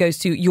certainly goes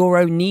to your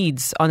own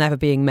needs are never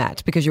being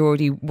met because you're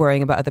already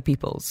worrying about other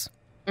people's.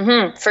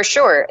 For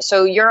sure.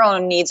 So your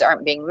own needs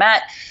aren't being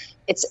met.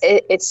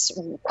 It's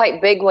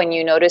quite big when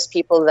you notice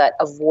people that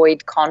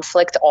avoid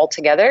conflict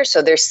altogether.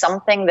 So there's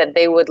something that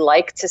they would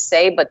like to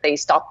say, but they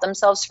stop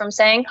themselves from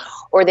saying,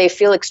 or they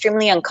feel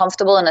extremely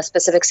uncomfortable in a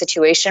specific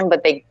situation,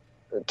 but they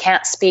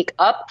can't speak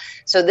up.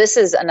 So this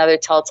is another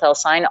telltale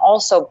sign.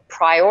 Also,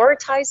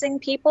 prioritizing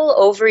people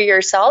over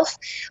yourself.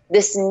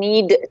 This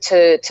need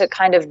to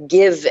kind of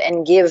give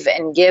and give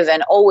and give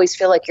and always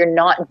feel like you're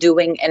not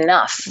doing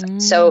enough.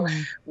 So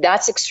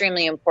that's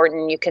extremely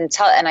important. You can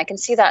tell, and I can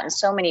see that in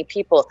so many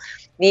people.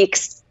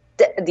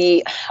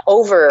 The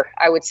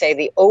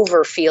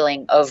over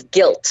feeling of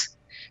guilt,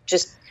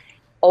 just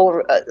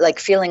over, like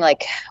feeling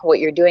like what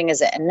you're doing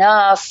isn't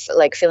enough,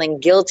 like feeling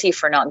guilty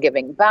for not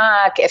giving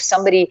back. If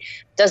somebody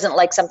doesn't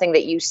like something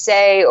that you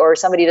say, or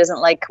somebody doesn't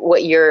like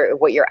what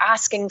you're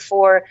asking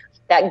for,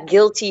 that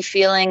guilty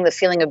feeling, the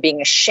feeling of being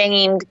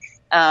ashamed,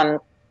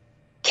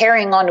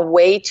 carrying on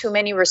way too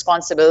many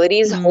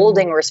responsibilities,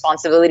 holding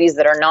responsibilities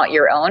that are not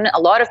your own. A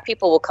lot of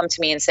people will come to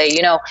me and say,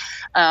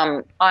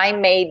 I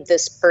made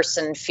this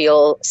person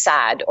feel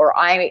sad, or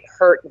I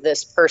hurt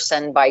this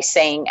person by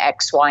saying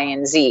X, Y,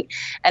 and Z.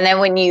 And then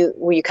when you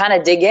kind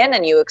of dig in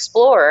and you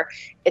explore,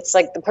 it's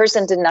like the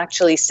person didn't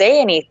actually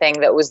say anything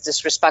that was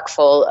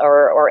disrespectful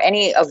or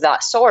any of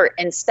that sort.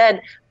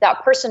 Instead,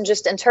 that person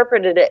just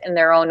interpreted it in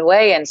their own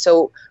way. And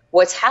so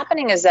what's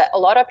happening is that a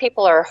lot of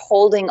people are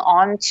holding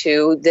on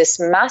to this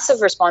massive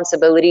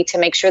responsibility to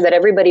make sure that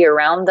everybody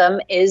around them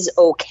is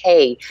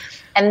okay.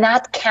 And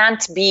that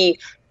can't be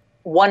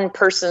one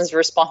person's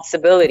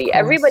responsibility.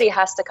 Everybody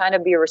has to kind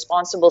of be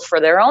responsible for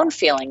their own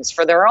feelings,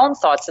 for their own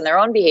thoughts and their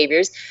own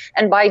behaviors.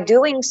 And by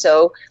doing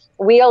so,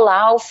 we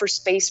allow for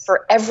space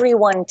for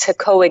everyone to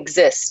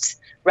coexist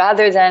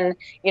rather than,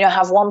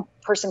 have one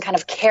person kind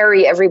of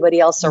carry everybody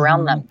else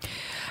around them.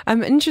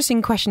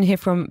 Interesting question here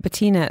from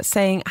Bettina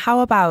saying,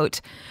 how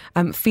about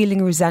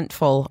feeling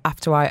resentful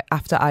after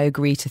I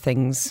agree to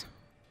things?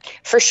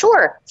 For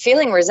sure.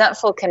 Feeling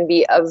resentful can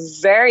be a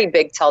very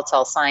big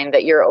telltale sign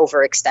that you're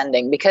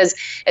overextending, because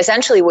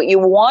essentially what you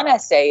want to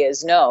say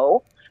is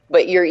no,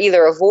 but you're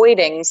either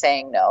avoiding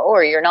saying no,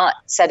 or you're not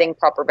setting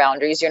proper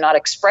boundaries. You're not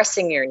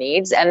expressing your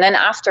needs. And then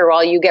after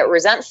all, you get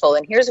resentful.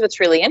 And here's what's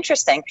really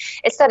interesting.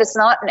 It's that it's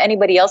not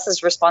anybody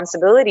else's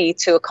responsibility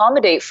to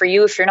accommodate for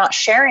you if you're not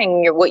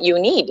sharing what you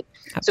need.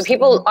 Absolutely. So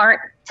people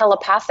aren't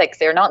telepathic.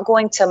 They're not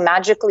going to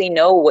magically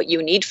know what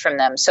you need from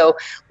them. So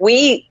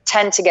we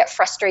tend to get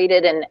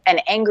frustrated and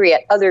angry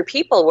at other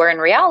people, where in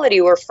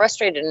reality, we're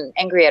frustrated and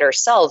angry at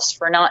ourselves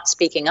for not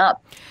speaking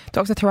up.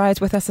 Dr. Thoraiya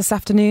is with us this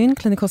afternoon,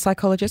 clinical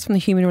psychologist from the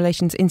Human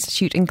Relations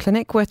Institute in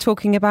Clinic. We're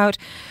talking about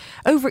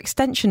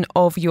overextension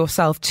of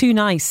yourself, too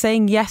nice,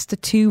 saying yes to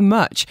too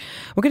much.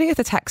 We're going to get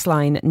the text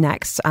line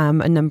next, a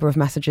number of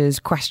messages,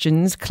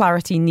 questions,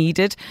 clarity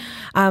needed.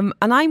 And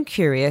I'm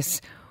curious,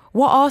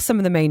 what are some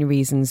of the main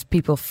reasons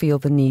people feel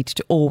the need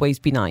to always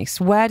be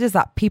nice? Where does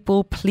that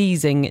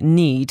people-pleasing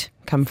need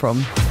come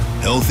from?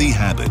 Healthy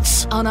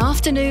habits. On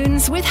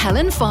Afternoons with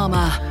Helen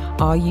Farmer.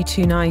 Are you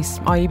too nice?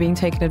 Are you being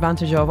taken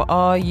advantage of?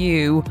 Are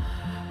you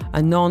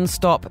a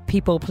non-stop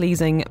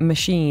people-pleasing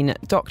machine?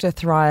 Dr.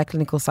 Thoraiya,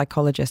 clinical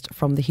psychologist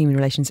from the Human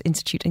Relations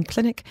Institute and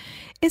Clinic,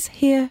 is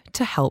here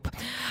to help.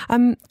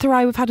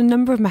 Thoraiya, we've had a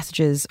number of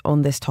messages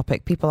on this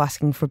topic. People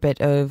asking for a bit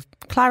of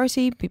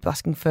clarity, people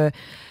asking for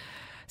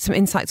some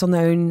insights on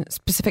their own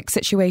specific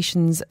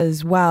situations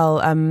as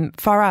well.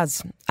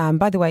 Faraz,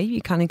 by the way,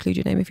 you can include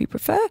your name if you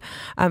prefer.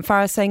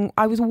 Faraz saying,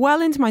 I was well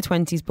into my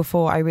 20s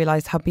before I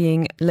realised how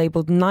being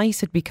labelled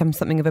nice had become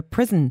something of a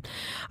prison.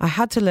 I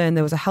had to learn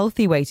there was a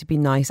healthy way to be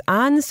nice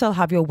and still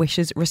have your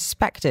wishes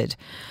respected.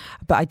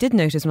 But I did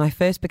notice when I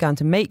first began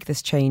to make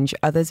this change,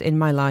 others in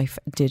my life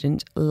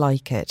didn't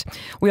like it.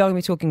 We are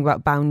going to be talking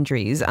about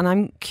boundaries. And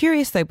I'm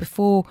curious, though,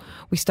 before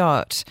we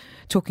start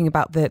talking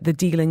about the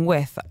dealing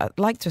with, I'd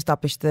like to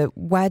establish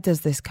where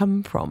does this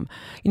come from?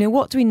 You know,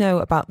 what do we know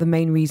about the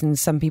main reasons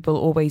some people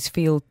always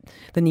feel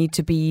the need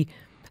to be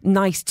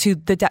nice to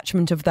the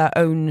detriment of their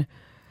own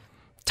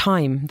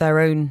time,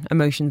 their own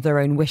emotions, their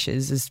own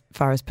wishes, as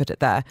far as put it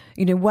there?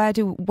 You know, where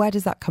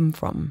does that come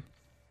from?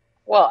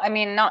 Well, I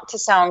mean, not to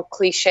sound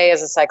cliche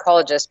as a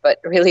psychologist, but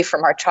really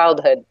from our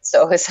childhood.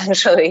 So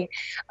essentially,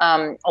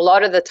 a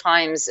lot of the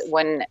times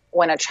when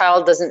a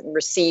child doesn't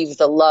receive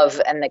the love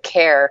and the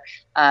care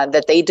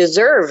that they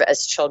deserve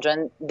as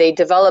children, they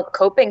develop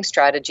coping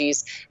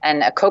strategies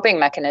and coping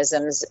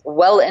mechanisms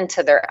well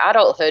into their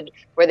adulthood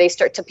where they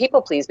start to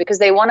people please because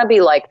they want to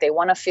be liked, they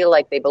want to feel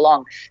like they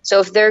belong. So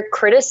if they're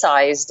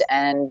criticized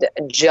and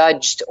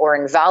judged or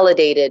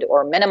invalidated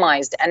or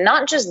minimized, and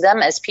not just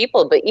them as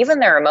people, but even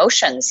their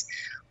emotions,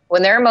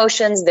 when their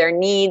emotions, their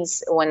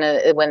needs, when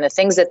the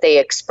things that they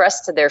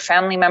express to their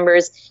family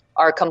members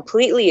are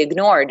completely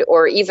ignored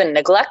or even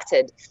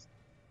neglected,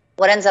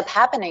 what ends up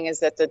happening is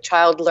that the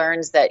child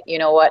learns that, you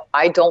know what,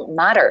 I don't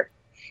matter.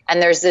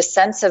 And there's this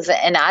sense of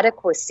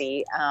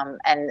inadequacy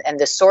and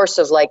the source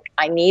of like,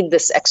 I need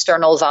this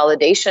external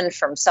validation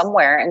from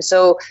somewhere. And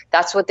so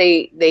that's what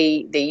they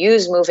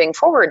use moving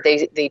forward.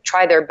 They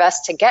try their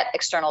best to get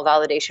external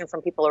validation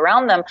from people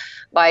around them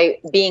by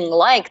being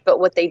liked. But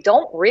what they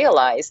don't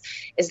realize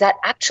is that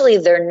actually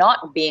they're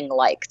not being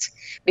liked.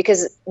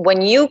 Because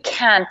when you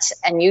can't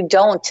and you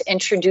don't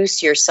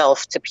introduce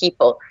yourself to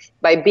people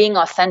by being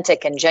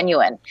authentic and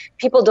genuine,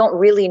 people don't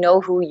really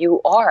know who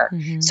you are.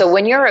 Mm-hmm. So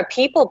when you're a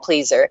people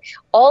pleaser,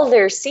 all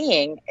they're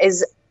seeing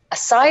is a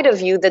side of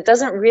you that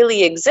doesn't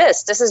really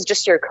exist. This is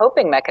just your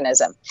coping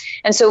mechanism.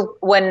 And so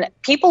when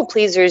people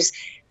pleasers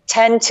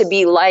tend to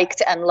be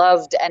liked and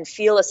loved and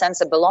feel a sense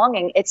of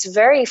belonging, it's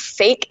very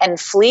fake and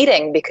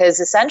fleeting because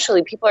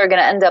essentially people are going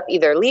to end up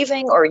either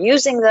leaving or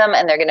using them,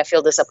 and they're going to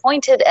feel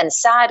disappointed and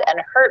sad and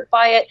hurt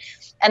by it.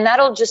 And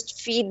that'll just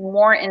feed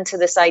more into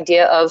this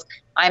idea of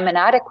I'm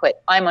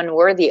inadequate, I'm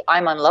unworthy,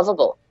 I'm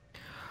unlovable.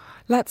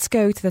 Let's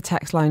go to the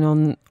text line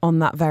on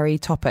that very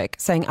topic,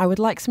 saying I would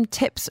like some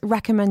tips,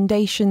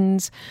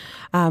 recommendations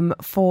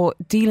for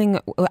dealing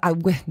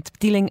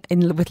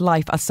with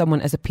life as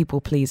someone as a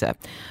people pleaser.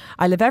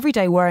 I live every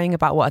day worrying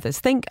about what others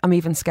think. I'm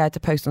even scared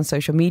to post on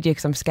social media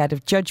because I'm scared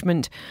of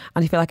judgment,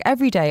 and I feel like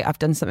every day I've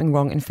done something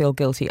wrong and feel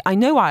guilty. I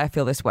know why I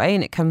feel this way,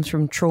 and it comes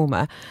from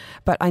trauma,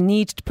 but I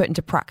need to put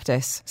into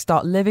practice,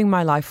 start living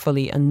my life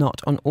fully and not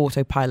on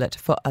autopilot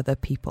for other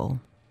people.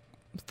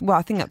 Well,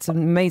 I think that's an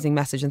amazing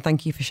message, and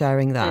thank you for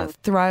sharing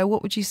that. Thoraiya,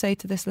 what would you say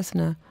to this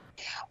listener?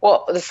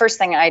 Well, the first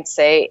thing I'd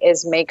say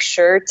is make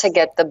sure to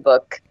get the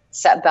book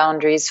Set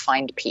Boundaries,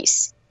 Find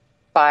Peace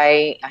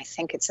by, I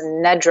think it's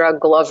Nedra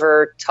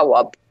Glover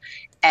Tawwab.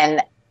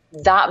 And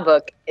that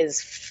book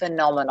is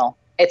phenomenal.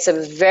 It's a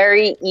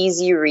very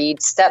easy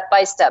read,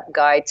 step-by-step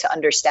guide to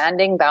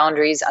understanding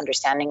boundaries,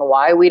 understanding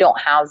why we don't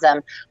have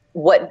them,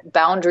 what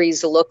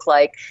boundaries look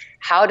like,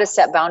 how to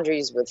set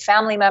boundaries with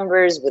family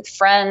members, with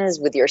friends,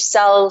 with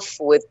yourself,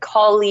 with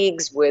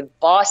colleagues, with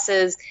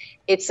bosses.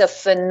 It's a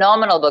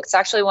phenomenal book. It's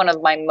actually one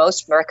of my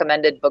most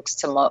recommended books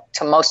to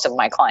most of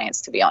my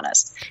clients, to be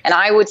honest. And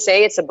I would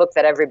say it's a book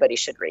that everybody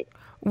should read.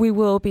 We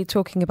will be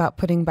talking about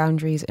putting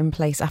boundaries in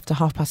place after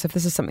past. If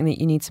this is something that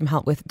you need some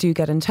help with, do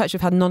get in touch.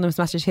 We've had an anonymous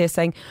message here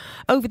saying,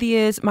 over the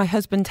years, my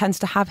husband tends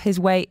to have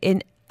his way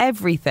in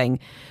everything,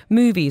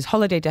 movies,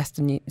 holiday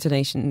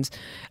destinations,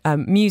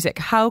 music.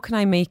 How can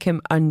I make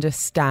him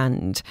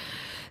understand?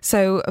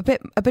 So a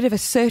bit of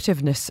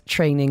assertiveness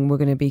training we're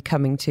going to be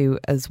coming to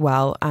as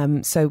well.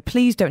 So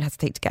please don't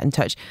hesitate to get in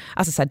touch.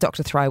 As I said,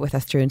 Dr. Thry with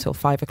us through until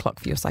 5 o'clock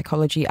for your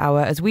psychology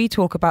hour as we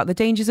talk about the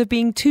dangers of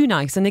being too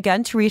nice. And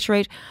again, to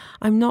reiterate,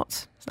 I'm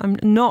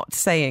not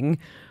saying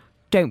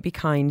don't be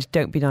kind,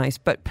 don't be nice,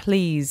 but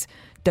please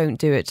don't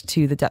do it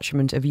to the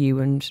detriment of you.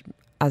 And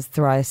as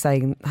Thry is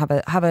saying, have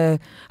a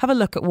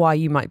look at why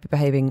you might be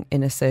behaving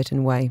in a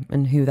certain way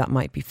and who that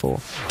might be for.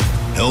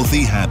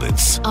 Healthy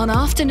habits. On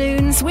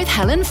Afternoons with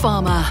Helen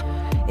Farmer.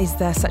 Is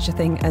there such a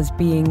thing as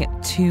being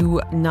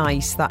too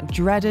nice? That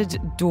dreaded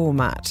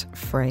doormat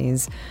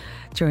phrase.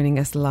 Joining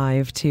us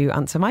live to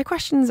answer my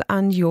questions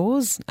and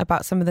yours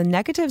about some of the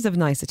negatives of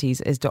niceties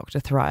is Dr.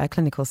 Thry, a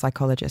clinical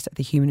psychologist at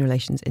the Human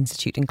Relations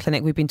Institute and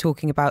Clinic. We've been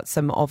talking about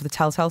some of the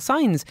telltale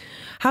signs.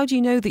 How do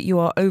you know that you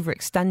are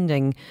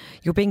overextending?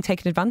 You're being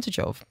taken advantage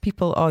of.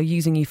 People are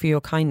using you for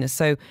your kindness.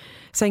 So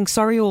saying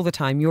sorry all the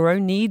time, your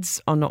own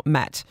needs are not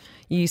met.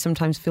 You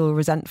sometimes feel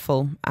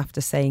resentful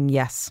after saying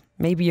yes.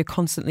 Maybe you're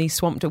constantly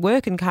swamped at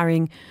work and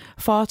carrying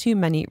far too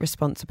many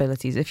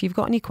responsibilities. If you've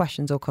got any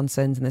questions or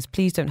concerns in this,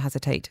 please don't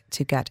hesitate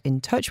to get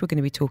in touch. We're going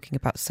to be talking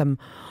about some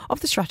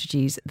of the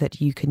strategies that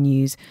you can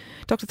use.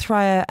 Dr.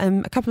 Thry,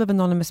 a couple of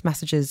anonymous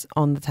messages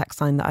on the text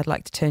line that I'd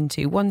like to turn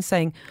to. One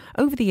saying,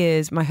 over the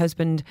years, my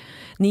husband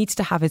needs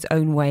to have his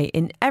own way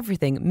in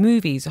everything.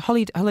 Movies,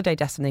 holiday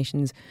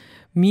destinations,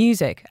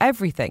 music,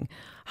 everything.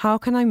 How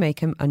can I make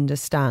him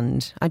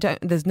understand?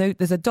 There's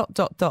a ...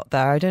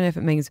 there. I don't know if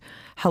it means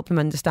help him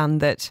understand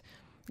that,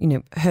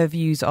 her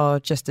views are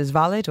just as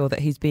valid or that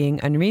he's being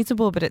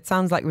unreasonable, but it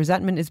sounds like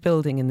resentment is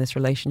building in this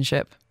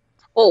relationship.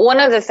 Well, one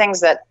of the things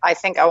that I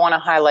think I want to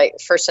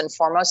highlight first and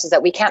foremost is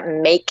that we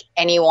can't make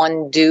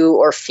anyone do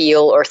or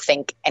feel or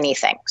think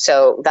anything.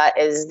 So that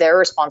is their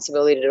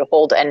responsibility to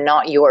hold and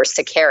not yours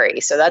to carry.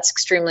 So that's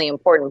extremely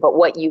important. But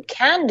what you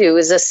can do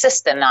is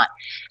assist in that.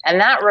 And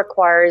that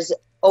requires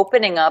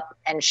opening up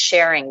and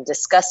sharing,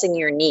 discussing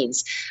your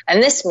needs.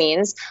 And this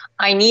means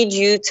I need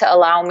you to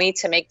allow me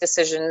to make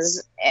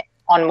decisions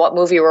on what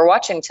movie we're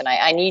watching tonight.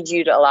 I need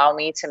you to allow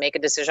me to make a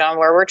decision on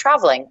where we're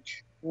traveling.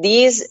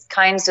 These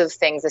kinds of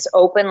things, this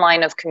open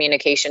line of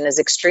communication is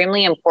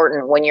extremely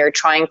important when you're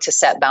trying to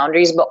set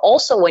boundaries, but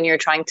also when you're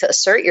trying to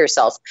assert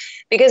yourself,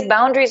 because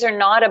boundaries are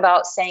not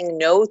about saying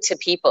no to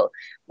people.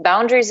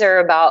 Boundaries are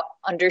about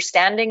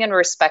understanding and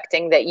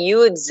respecting that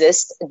you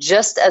exist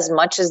just as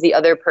much as the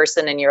other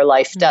person in your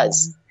life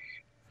does. Mm-hmm.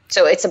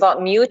 So it's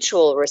about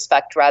mutual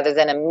respect rather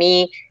than a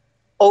me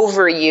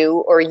over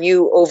you or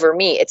you over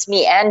me. It's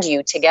me and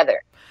you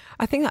together.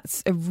 I think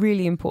that's a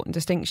really important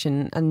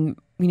distinction. And,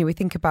 we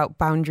think about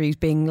boundaries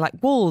being like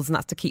walls and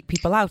that's to keep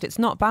people out. It's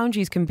not.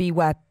 Boundaries can be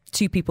where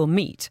two people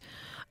meet.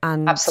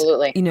 And,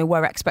 absolutely,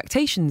 where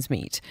expectations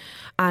meet.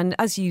 And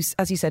as you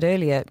said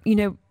earlier,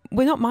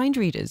 we're not mind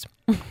readers.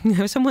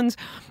 Someone,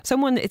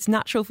 it's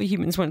natural for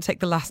humans to want to take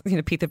the last,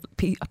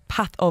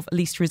 path of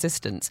least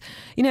resistance.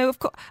 Of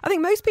course, I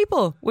think most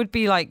people would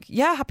be like,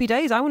 yeah, happy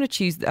days. I want to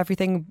choose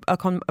everything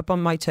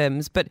upon my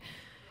terms. But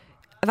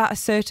that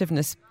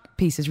assertiveness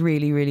piece is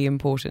really, really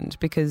important,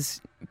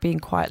 because being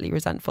quietly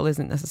resentful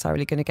isn't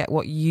necessarily going to get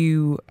what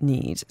you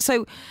need.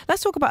 So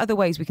let's talk about other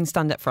ways we can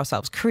stand up for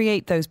ourselves,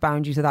 create those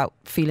boundaries without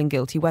feeling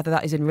guilty, whether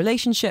that is in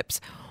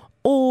relationships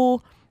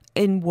or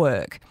in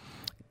work.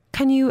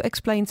 Can you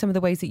explain some of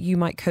the ways that you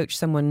might coach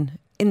someone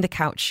in the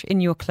couch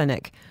in your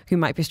clinic who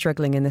might be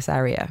struggling in this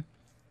area?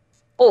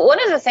 Well,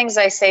 one of the things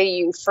I say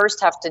you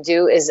first have to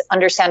do is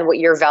understand what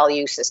your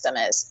value system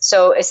is.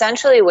 So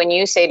essentially, when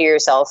you say to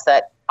yourself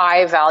that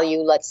I value,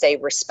 let's say,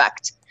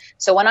 respect.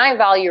 So when I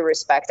value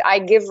respect, I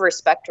give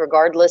respect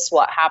regardless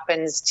what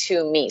happens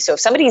to me. So if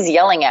somebody's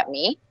yelling at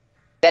me,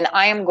 then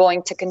I am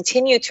going to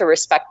continue to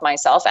respect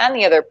myself and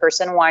the other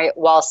person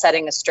while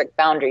setting a strict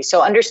boundary.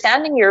 So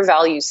understanding your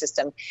value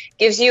system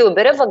gives you a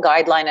bit of a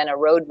guideline and a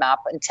roadmap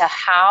into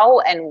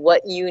how and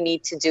what you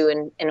need to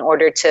do in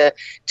order to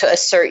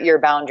assert your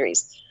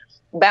boundaries.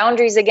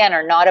 Boundaries, again,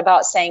 are not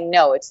about saying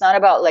no. It's not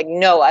about like,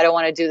 no, I don't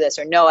want to do this,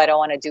 or no, I don't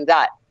want to do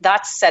that.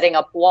 That's setting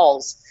up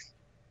walls.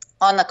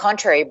 On the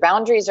contrary,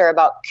 boundaries are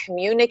about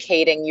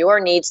communicating your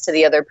needs to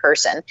the other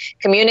person,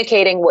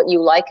 communicating what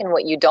you like and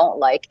what you don't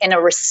like in a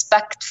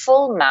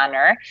respectful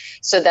manner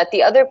so that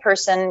the other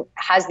person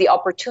has the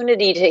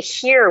opportunity to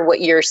hear what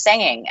you're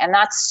saying. And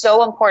that's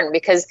so important,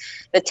 because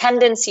the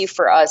tendency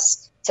for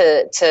us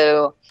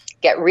to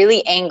get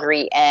really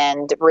angry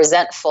and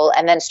resentful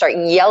and then start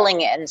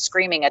yelling and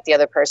screaming at the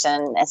other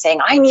person and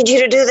saying, I need you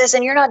to do this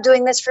and you're not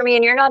doing this for me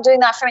and you're not doing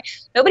that for me.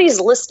 Nobody's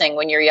listening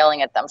when you're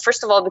yelling at them.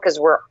 First of all, because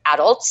we're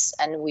adults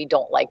and we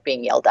don't like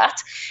being yelled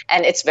at,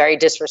 and it's very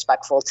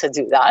disrespectful to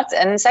do that.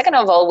 And second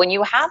of all, when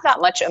you have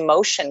that much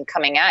emotion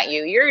coming at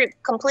you, you're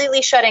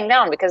completely shutting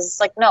down, because it's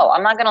like, no,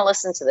 I'm not going to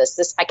listen to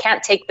this. I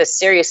can't take this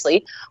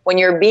seriously when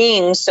you're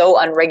being so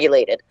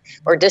unregulated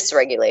or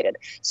dysregulated.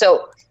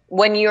 So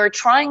when you're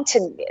trying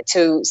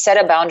to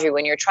set a boundary,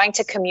 when you're trying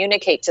to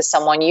communicate to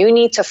someone, you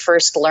need to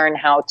first learn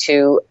how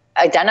to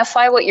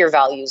identify what your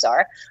values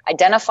are,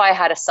 identify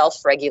how to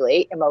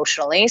self-regulate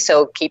emotionally.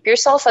 So keep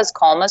yourself as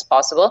calm as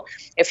possible.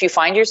 If you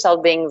find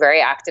yourself being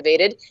very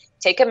activated,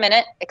 take a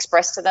minute,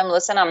 express to them,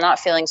 listen, I'm not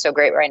feeling so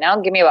great right now.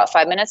 Give me about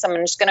 5 minutes. I'm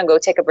just going to go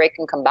take a break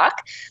and come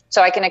back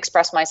so I can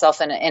express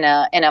myself in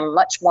a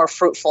much more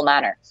fruitful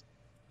manner.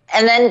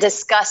 And then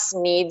discuss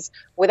needs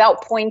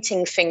without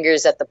pointing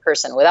fingers at the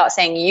person, without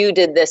saying you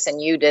did this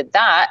and you did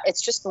that.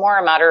 It's just more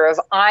a matter of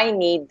I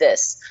need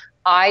this.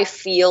 I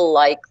feel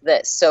like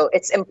this. So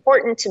it's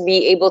important to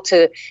be able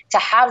to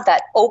have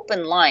that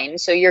open line.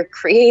 So you're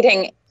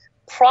creating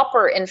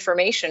proper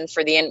information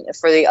for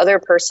the other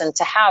person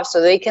to have, so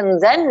they can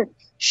then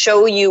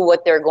show you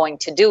what they're going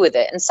to do with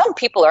it. And some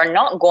people are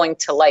not going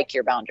to like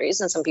your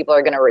boundaries, and some people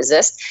are going to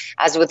resist.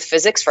 As with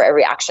physics, for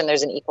every action,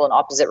 there's an equal and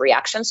opposite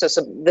reaction. So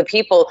the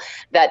people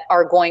that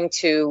are going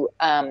to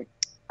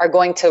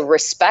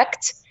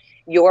respect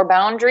your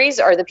boundaries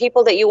are the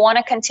people that you want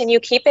to continue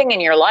keeping in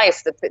your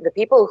life. The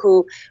people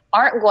who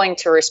aren't going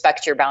to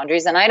respect your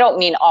boundaries, and I don't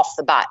mean off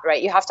the bat,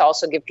 right? You have to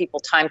also give people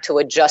time to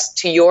adjust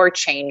to your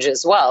change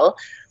as well.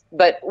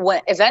 But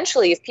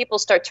eventually, if people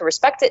start to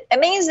respect it,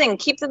 amazing,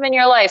 keep them in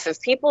your life.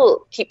 If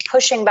people keep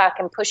pushing back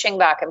and pushing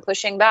back and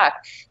pushing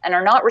back and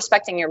are not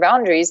respecting your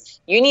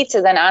boundaries, you need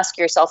to then ask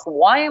yourself,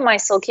 why am I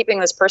still keeping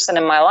this person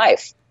in my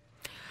life?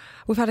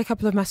 We've had a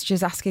couple of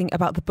messages asking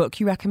about the book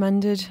you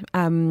recommended.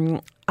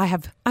 I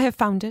have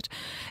found it.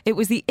 It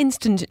was the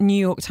instant New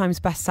York Times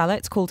bestseller.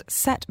 It's called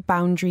Set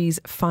Boundaries,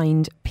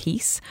 Find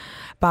Peace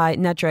by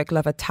Nedra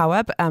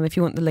Glover-Tawwab. If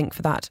you want the link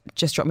for that,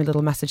 just drop me a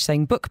little message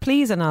saying book,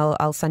 please, and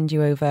I'll send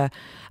you over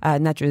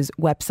Nedra's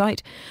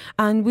website.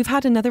 And we've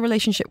had another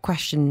relationship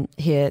question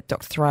here,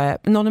 Dr. Thoraiya,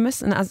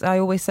 anonymous. And as I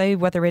always say,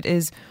 whether it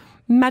is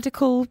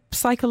medical,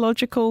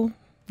 psychological,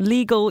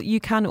 legal, you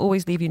can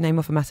always leave your name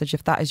off a message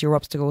if that is your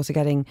obstacle to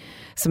getting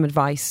some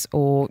advice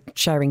or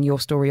sharing your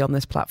story on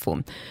this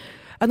platform.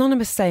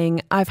 Anonymous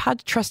saying, I've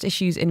had trust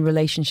issues in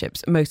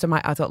relationships most of my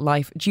adult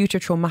life due to a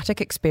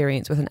traumatic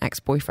experience with an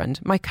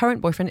ex-boyfriend. My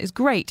current boyfriend is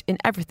great in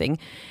everything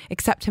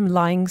except him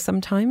lying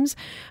sometimes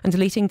and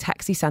deleting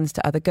texts he sends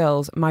to other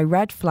girls. My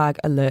red flag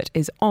alert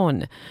is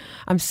on.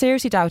 I'm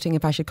seriously doubting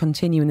if I should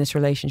continue in this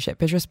relationship.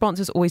 His response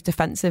is always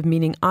defensive,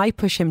 meaning I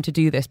push him to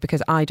do this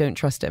because I don't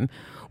trust him,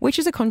 which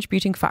is a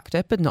contributing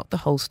factor, but not the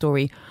whole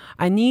story.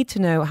 I need to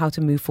know how to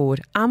move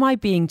forward. Am I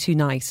being too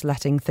nice,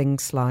 letting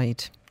things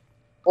slide?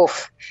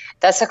 Oof,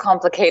 that's a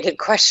complicated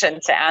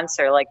question to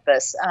answer like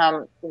this.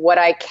 What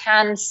I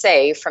can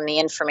say from the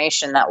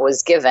information that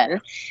was given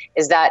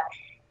is that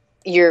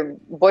your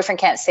boyfriend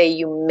can't say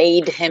you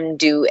made him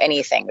do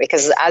anything,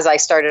 because as I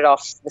started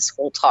off this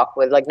whole talk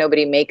with, like,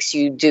 nobody makes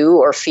you do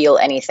or feel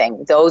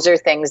anything. Those are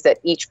things that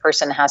each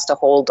person has to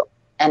hold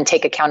and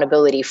take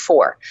accountability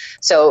for.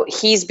 So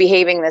he's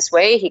behaving this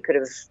way. He could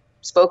have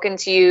spoken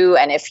to you,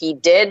 and if he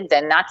did,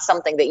 then that's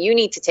something that you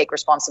need to take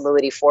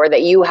responsibility for,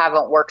 that you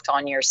haven't worked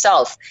on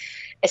yourself.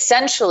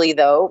 Essentially,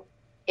 though,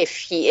 if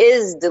he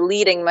is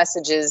deleting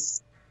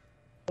messages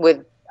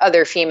with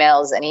other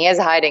females and he is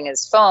hiding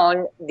his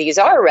phone, these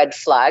are red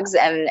flags,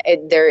 and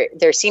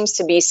there seems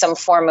to be some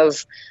form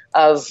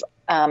of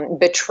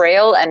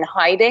betrayal and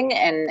hiding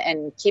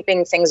and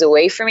keeping things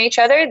away from each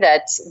other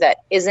that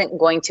isn't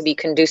going to be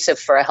conducive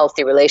for a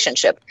healthy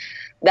relationship.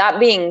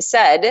 That being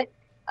said,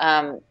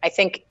 I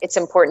think it's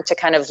important to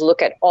kind of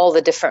look at all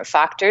the different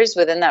factors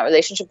within that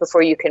relationship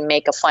before you can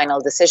make a final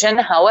decision.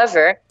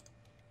 However,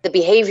 the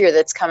behavior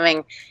that's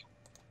coming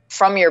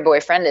from your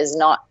boyfriend is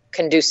not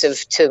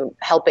conducive to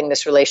helping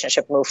this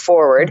relationship move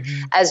forward,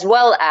 as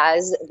well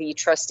as the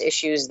trust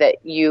issues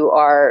that you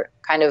are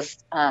kind of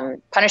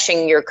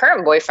punishing your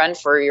current boyfriend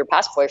for your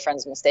past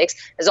boyfriend's mistakes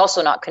is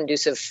also not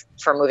conducive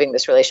for moving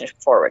this relationship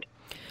forward.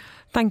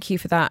 Thank you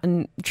for that,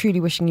 and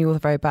truly wishing you all the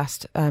very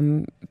best.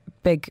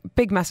 Big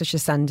message to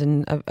send,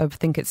 and I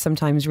think it's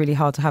sometimes really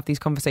hard to have these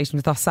conversations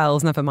with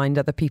ourselves, never mind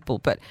other people,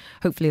 but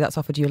hopefully that's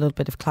offered you a little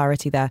bit of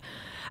clarity there.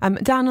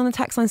 Dan on the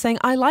text line saying,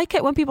 I like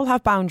it when people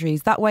have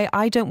boundaries. That way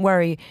I don't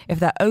worry if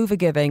they're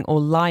overgiving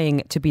or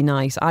lying to be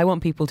nice. I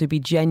want people to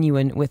be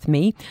genuine with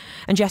me.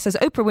 And Jess says,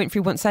 Oprah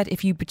Winfrey once said,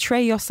 if you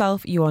betray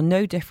yourself, you are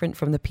no different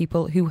from the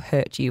people who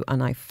hurt you.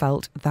 And I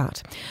felt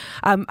that.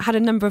 Had a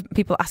number of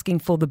people asking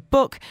for the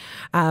book.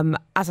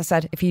 As I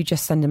said, if you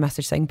just send a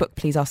message saying book,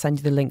 please, I'll send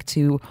you the link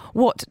to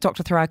what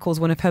Dr. Thoraiya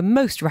calls one of her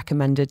most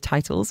recommended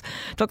titles.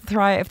 Dr.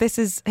 Thoraiya, if this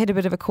has hit a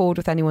bit of a chord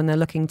with anyone, they're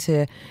looking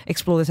to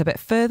explore this a bit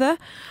further,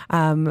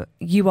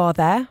 you are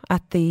there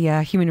at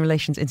the Human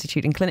Relations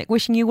Institute and Clinic.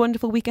 Wishing you a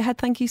wonderful week ahead.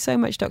 Thank you so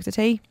much, Dr.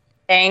 T.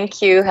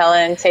 Thank you,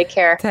 Helen. Take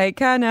care. Take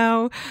care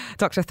now.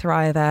 Dr.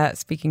 Thoraiya there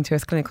speaking to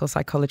us, clinical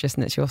psychologist,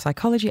 and it's your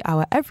Psychology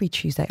Hour every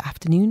Tuesday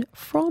afternoon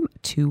from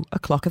 2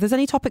 o'clock. If there's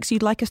any topics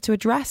you'd like us to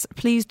address,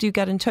 please do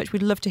get in touch.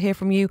 We'd love to hear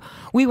from you.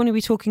 We want to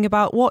be talking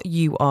about what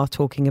you are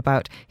talking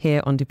about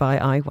here on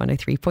Dubai Eye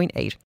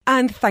 103.8.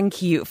 And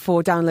thank you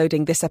for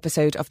downloading this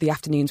episode of the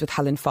Afternoons with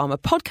Helen Farmer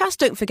podcast.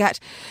 Don't forget,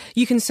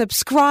 you can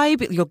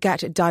subscribe. You'll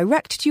get it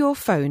direct to your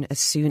phone as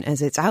soon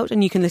as it's out.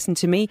 And you can listen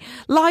to me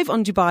live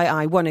on Dubai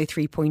Eye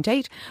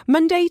 103.8,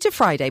 Monday to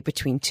Friday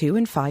between 2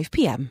 and 5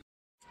 p.m.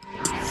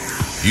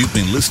 You've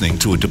been listening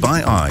to a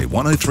Dubai Eye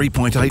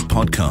 103.8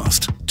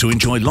 podcast. To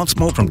enjoy lots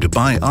more from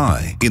Dubai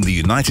Eye in the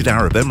United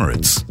Arab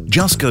Emirates,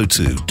 just go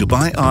to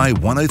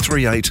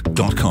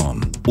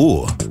DubaiEye1038.com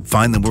or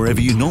find them wherever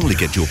you normally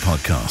get your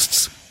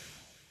podcasts.